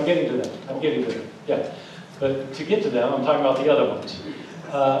gospels. Yes, I'm getting to them. Yeah. But to get to them, I'm talking about the other ones.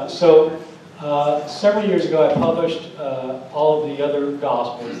 Several years ago, I published all of the other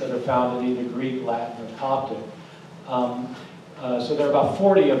Gospels that are found in either Greek, Latin, or Coptic. So there are about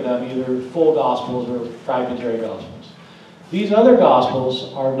 40 of them, either full Gospels or fragmentary Gospels. These other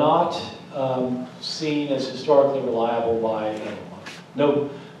Gospels are not seen as historically reliable by anyone.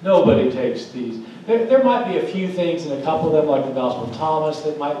 Nobody takes these. There might be a few things in a couple of them, like the Gospel of Thomas,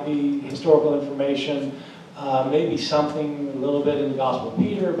 that might be historical information. Maybe something a little bit in the Gospel of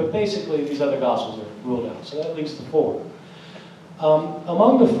Peter, but basically these other Gospels are ruled out. So that leaves the four.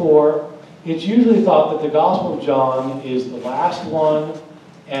 Among the four, it's usually thought that the Gospel of John is the last one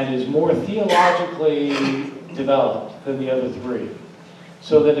and is more theologically developed than the other three.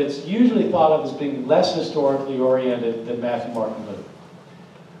 So that it's usually thought of as being less historically oriented than Matthew, Mark, and Luke.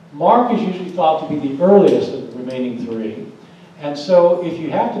 Mark is usually thought to be the earliest of the remaining three. And so if you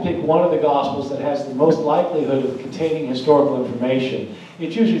have to pick one of the Gospels that has the most likelihood of containing historical information,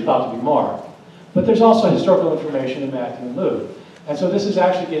 it's usually thought to be Mark. But there's also historical information in Matthew and Luke. And so this is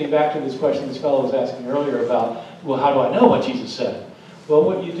actually getting back to this question this fellow was asking earlier about, well, how do I know what Jesus said? Well,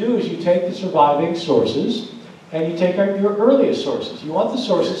 what you do is you take the surviving sources and you take your earliest sources. You want the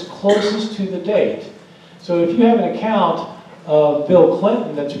sources closest to the date. So if you have an account of Bill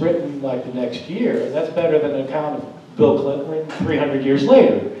Clinton that's written like the next year, that's better than an account of Bill Clinton written 300 years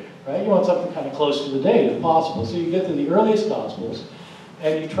later, right? You want something kind of close to the date if possible. So you get to the earliest Gospels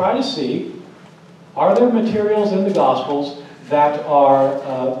and you try to see, are there materials in the Gospels that are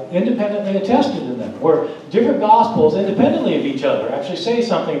independently attested in them, where different Gospels independently of each other actually say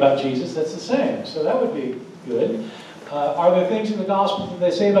something about Jesus that's the same. So that would be good. Are there things in the Gospels that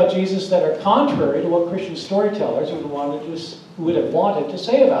they say about Jesus that are contrary to what Christian storytellers would have wanted to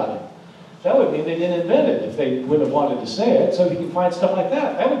say about him? That would mean they didn't invent it if they wouldn't have wanted to say it. So if you can find stuff like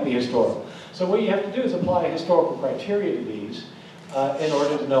that, that would be historical. So what you have to do is apply historical criteria to these in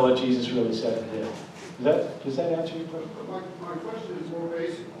order to know what Jesus really said and did. Does that answer your question? My question is more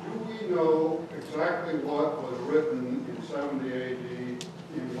basic. Do we know exactly what was written in 70 AD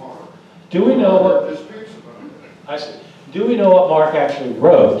in Mark? Do we know what... disputes about it? I see. Do we know what Mark actually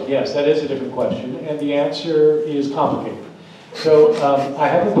wrote? Yes, that is a different question, and the answer is complicated. So I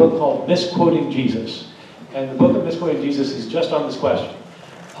have a book called Misquoting Jesus, and the book of Misquoting Jesus is just on this question.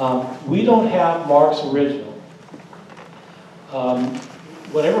 We don't have Mark's original.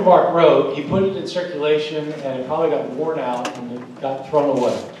 Whatever Mark wrote, he put it in circulation, and it probably got worn out and it got thrown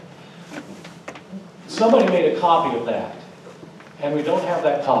away. Somebody made a copy of that, and we don't have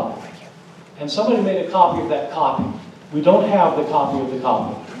that copy. And somebody made a copy of that copy. We don't have the copy of the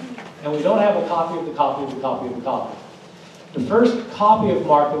copy. And we don't have a copy of the copy of the copy of the copy. The first copy of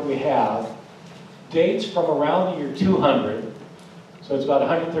Mark that we have dates from around the year 200, so it's about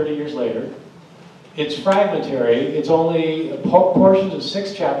 130 years later. It's fragmentary. It's only portions of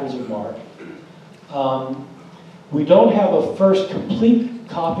 6 chapters of Mark. We don't have a first complete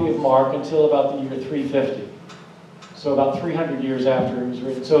copy of Mark until about the year 350. So about 300 years after it was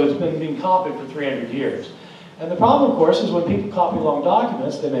written. So it's been being copied for 300 years. And the problem, of course, is when people copy long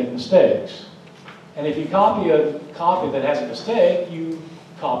documents, they make mistakes. And if you copy a copy that has a mistake, you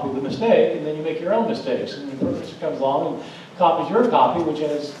copy the mistake, and then you make your own mistakes. And the person comes along and copies your copy, which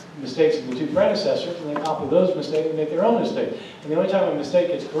has mistakes of the 2 predecessors, and they copy those mistakes and make their own mistake. And the only time a mistake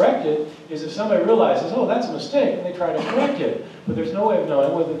gets corrected is if somebody realizes, oh, that's a mistake, and they try to correct it. but there's no way of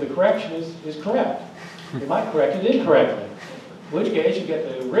knowing whether the correction is correct. They might correct it incorrectly. In which case, you get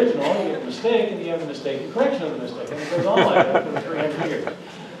the original, you get the mistake, and you have a mistake and correction of the mistake. And it goes on like that for 300 years.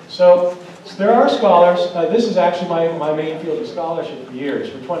 So there are scholars. This is actually my main field of scholarship for years.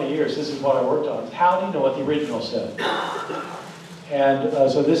 For 20 years, this is what I worked on. How do you know what the original said? And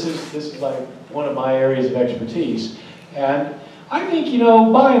so this is like one of my areas of expertise. And I think, you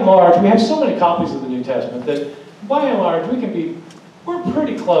know, by and large, we have so many copies of the New Testament that by and large, we're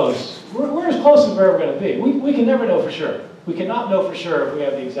pretty close. We're as close as we're ever going to be. We can never know for sure. We cannot know for sure if we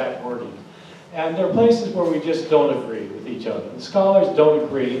have the exact wording. And there are places where we just don't agree with each other. The scholars don't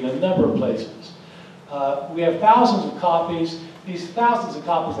agree in a number of places. We have thousands of copies. These thousands of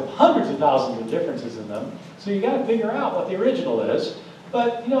copies have hundreds of thousands of differences in them. So you got to figure out what the original is.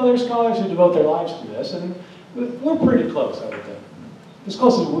 But, you know, there's scholars who devote their lives to this, and we're pretty close, I would think. As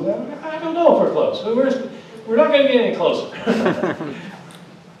close as I don't know if we're close. We're not going to get any closer.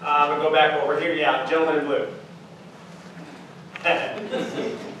 I'm going to go back over here. Yeah, gentleman in blue.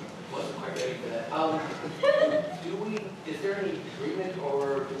 Wasn't quite ready for that. Is there any agreement,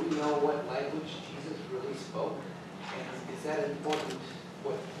 or do we know what language Jesus really spoke? And is that important,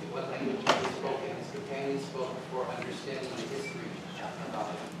 what language Jesus spoke and his companions spoke for understanding the history about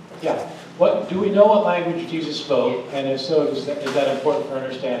him? Yeah. Do we know what language Jesus spoke? And if so, is that important for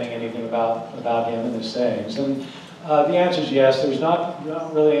understanding anything about him and his sayings? And the answer is yes. There's not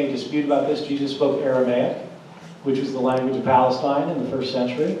really any dispute about this. Jesus spoke Aramaic, which was the language of Palestine in the first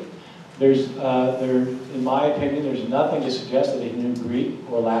century. In my opinion, there's nothing to suggest that he knew Greek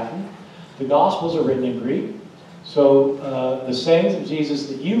or Latin. The Gospels are written in Greek. So the sayings of Jesus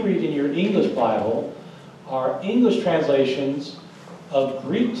that you read in your English Bible are English translations of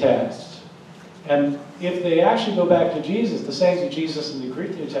Greek texts. And if they actually go back to Jesus, the sayings of Jesus in the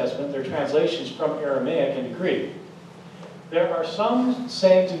Greek New Testament, they're translations from Aramaic into Greek. There are some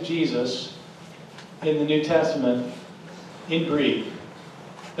sayings of Jesus in the New Testament in Greek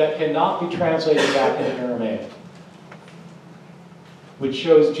that cannot be translated back into Aramaic, which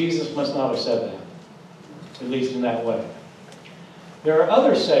shows Jesus must not have said that, at least in that way. There are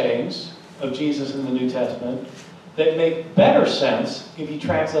other sayings of Jesus in the New Testament that make better sense if you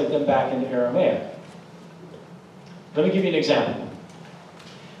translate them back into Aramaic. Let me give you an example.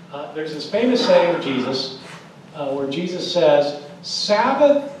 There's this famous saying of Jesus where Jesus says,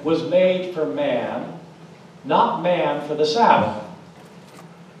 "Sabbath was made for man, not man for the Sabbath.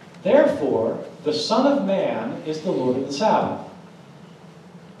 Therefore, the Son of Man is the Lord of the Sabbath."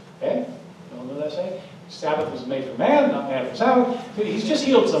 Okay? You all know that saying? Sabbath was made for man, not man for Sabbath. He's just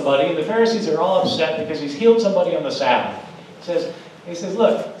healed somebody, and the Pharisees are all upset because he's healed somebody on the Sabbath. He says,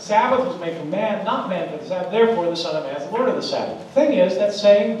 look, Sabbath was made for man, not man for the Sabbath. Therefore, the Son of Man is the Lord of the Sabbath. The thing is, that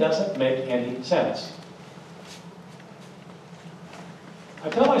saying doesn't make any sense. I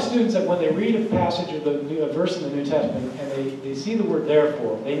tell my students that when they read a passage of a verse in the New Testament and they see the word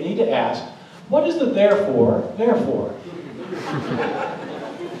therefore, they need to ask, what is the therefore there for?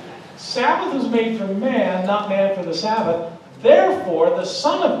 Sabbath was made for man, not man for the Sabbath. Therefore, the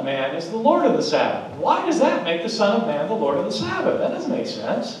Son of Man is the Lord of the Sabbath. Why does that make the Son of Man the Lord of the Sabbath? That doesn't make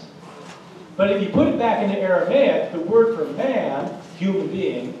sense. But if you put it back into Aramaic, the word for man, human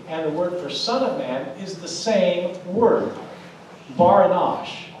being, and the word for Son of Man is the same word.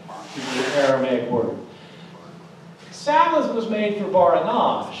 Baranash is the Aramaic word. Sabbath was made for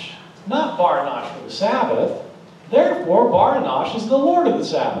Baranash, not Baranash for the Sabbath. Therefore, Baranash is the Lord of the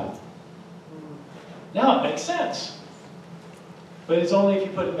Sabbath. Now it makes sense. But it's only if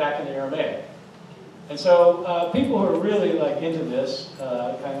you put it back in the Aramaic. And so people who are really into this,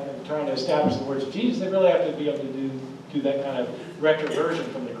 kind of trying to establish the words of Jesus, they really have to be able to do that kind of retroversion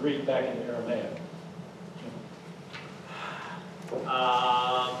from the Greek back into Aramaic.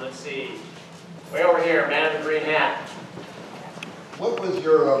 Let's see. Way over here, man in the green hat. What was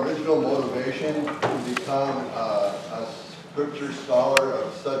your original motivation to become a scripture scholar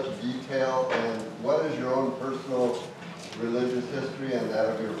of such detail, and what is your own personal religious history and that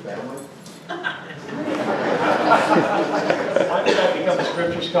of your family? Why did I become a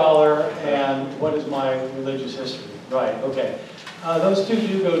scripture scholar, and what is my religious history? Right, okay. Those two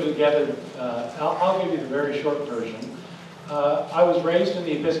do go together. I'll give you the very short version. I was raised in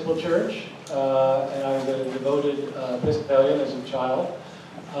the Episcopal Church, and I was a devoted Episcopalian as a child.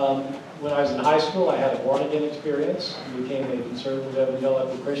 When I was in high school, I had a born-again experience and became a conservative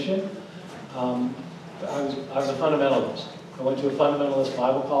evangelical Christian. I was a fundamentalist. I went to a fundamentalist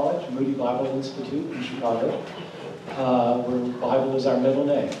Bible college, Moody Bible Institute in Chicago, where Bible is our middle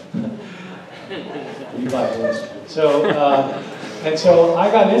name. Moody Bible Institute. So And so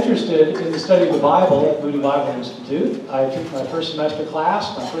I got interested in the study of the Bible at Moody Bible Institute. I took my first semester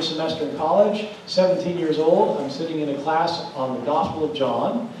class, my first semester in college, 17 years old. I'm sitting in a class on the Gospel of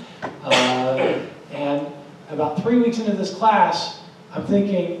John. And about 3 weeks into this class, I'm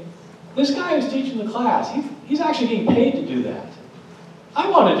thinking, this guy who's teaching the class, he's actually getting paid to do that. I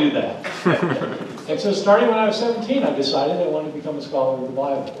want to do that. And so starting when I was 17, I decided I wanted to become a scholar of the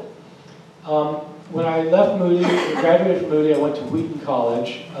Bible. When I left Moody, graduated from Moody, I went to Wheaton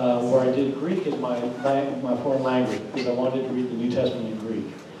College, where I did Greek as my foreign language, because I wanted to read the New Testament in Greek.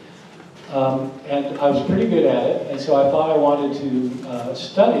 And I was pretty good at it, and so I thought I wanted to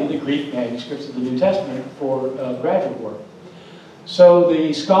study the Greek manuscripts of the New Testament for graduate work. So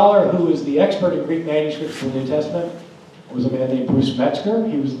the scholar who was the expert in Greek manuscripts of the New Testament was a man named Bruce Metzger.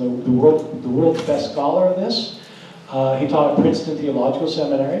 He was the world's best scholar of this. He taught at Princeton Theological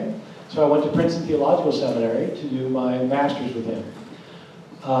Seminary. So I went to Princeton Theological Seminary to do my master's with him.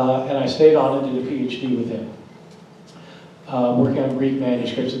 And I stayed on and did a PhD with him, working on Greek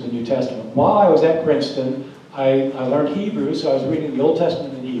manuscripts of the New Testament. While I was at Princeton, I learned Hebrew, so I was reading the Old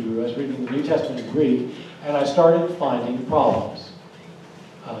Testament in Hebrew, I was reading the New Testament in Greek, and I started finding problems.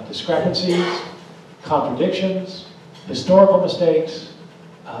 Discrepancies, contradictions, historical mistakes.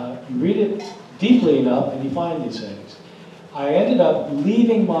 You read it deeply enough and you find these things. I ended up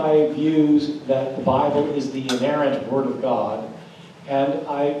leaving my views that the Bible is the inerrant Word of God, and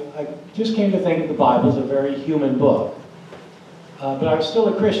I just came to think that the Bible is a very human book. But I was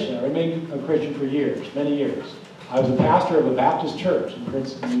still a Christian. I remained a Christian for years, many years. I was a pastor of a Baptist church in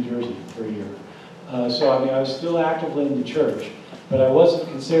Princeton, New Jersey for a year. So I was still actively in the church, but I wasn't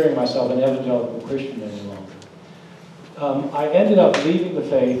considering myself an evangelical Christian any longer. I ended up leaving the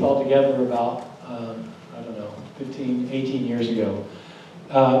faith altogether about 15, 18 years ago.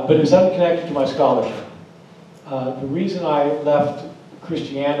 But it was unconnected to my scholarship. The reason I left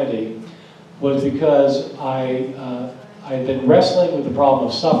Christianity was because I had been wrestling with the problem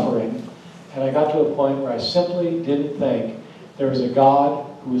of suffering, and I got to a point where I simply didn't think there was a God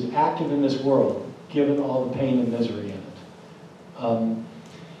who was active in this world, given all the pain and misery in it.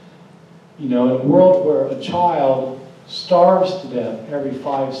 In a world where a child starves to death every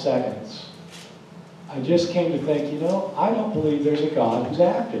 5 seconds, I just came to think, I don't believe there's a God who's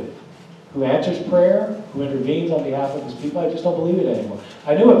active, who answers prayer, who intervenes on behalf of his people. I just don't believe it anymore.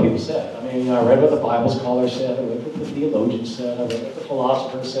 I knew what people said. I read what the Bible scholars said, I read what the theologians said, I read what the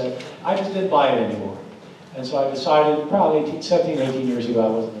philosophers said. I just didn't buy it anymore. And so I decided probably 17, 18 years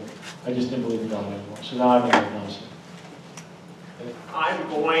ago, I just didn't believe in God anymore. So now I'm in agnostic. I'm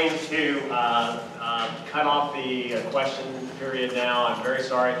going to cut off the question period now. I'm very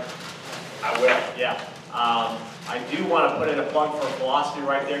sorry. I will, yeah. I do want to put in a plug for philosophy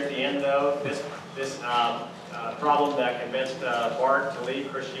right there at the end, though. This problem that convinced Bart to leave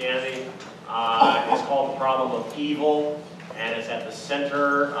Christianity is called the problem of evil, and it's at the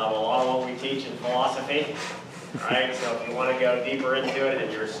center of a lot of what we teach in philosophy. Right? So if you want to go deeper into it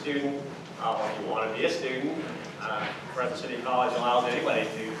and you're a student, or if you want to be a student, Fresno City College allows anybody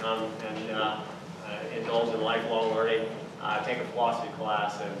to come and indulge in lifelong learning. Take a philosophy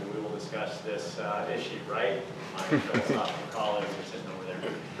class and we will discuss this issue, right? My philosophy colleagues are sitting over there.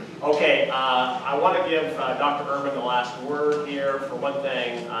 Okay, I want to give Dr. Ehrman the last word here. For one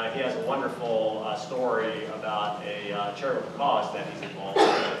thing, he has a wonderful story about a charitable cause that he's involved in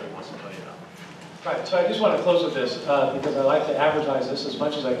that he wants to tell you about. Right, so I just want to close with this because I like to advertise this as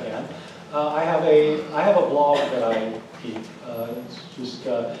much as I can. I have a blog that I keep. It's just,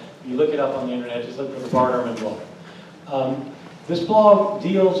 you look it up on the internet, just look for the Bart Ehrman blog. This blog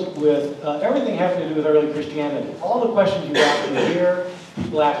deals with everything having to do with early Christianity. All the questions you ask me here,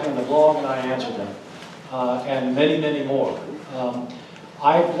 people ask me on the blog and I answer them. And many, many more.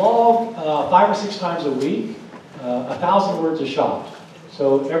 I blog 5 or 6 times a week, 1,000 words a shot.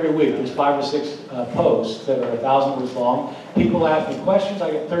 So every week there's 5 or 6 posts that are 1,000 words long. People ask me questions,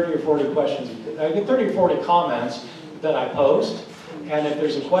 I get 30 or 40 questions. I get 30 or 40 comments that I post. And if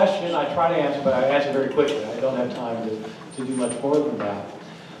there's a question, I try to answer, but I answer very quickly. I don't have time to do much more than that.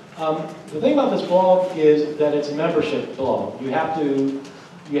 The thing about this blog is that it's a membership blog. You have to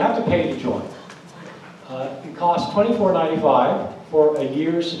pay to join. It costs $24.95 for a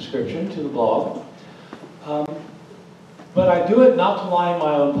year's subscription to the blog. But I do it not to line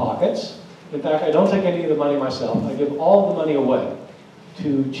my own pockets. In fact, I don't take any of the money myself. I give all of the money away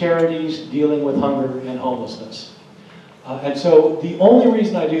to charities dealing with hunger and homelessness. And so the only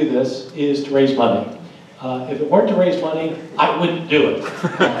reason I do this is to raise money. If it weren't to raise money, I wouldn't do it.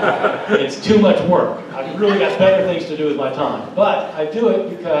 It's too much work. I've really got better things to do with my time. But I do it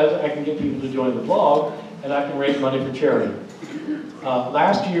because I can get people to join the blog and I can raise money for charity.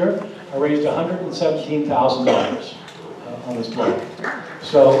 Last year, I raised $117,000 on this blog.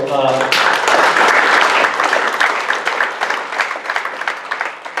 So,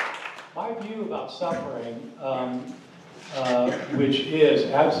 my view about suffering, which is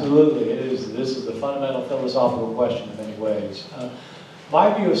absolutely, this is the fundamental philosophical question in many ways.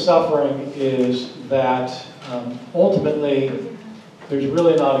 My view of suffering is that ultimately, there's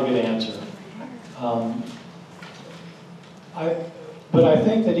really not a good answer. But I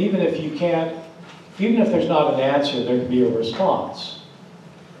think that even if there's not an answer, there can be a response.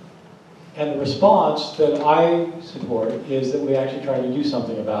 And the response that I support is that we actually try to do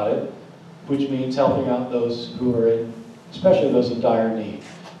something about it, which means helping out those who are in, especially those in dire need.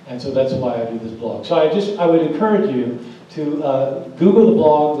 And so that's why I do this blog. So I would encourage you to Google the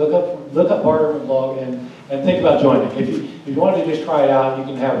blog, look up Bart Ehrman blog, and think about joining. If you want to just try it out, you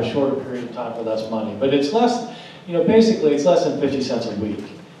can have a shorter period of time for less money. But it's less, basically it's less than 50 cents a week.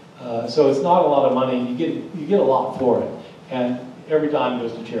 So it's not a lot of money. You get a lot for it. And every dime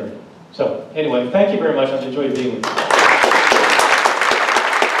goes to charity. So anyway, thank you very much. I've enjoyed being with you.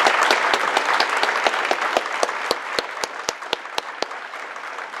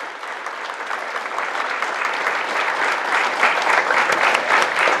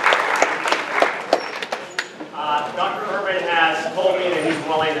 Dr. Ehrman has told me that he's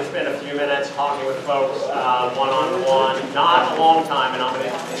willing to spend a few minutes talking with folks one-on-one. Not a long time, and I'm going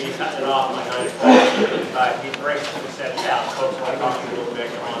to be cutting it off by 9 o'clock. But he brings to the set, yeah, folks want to talk to you a little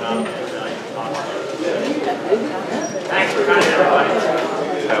bit, come on up.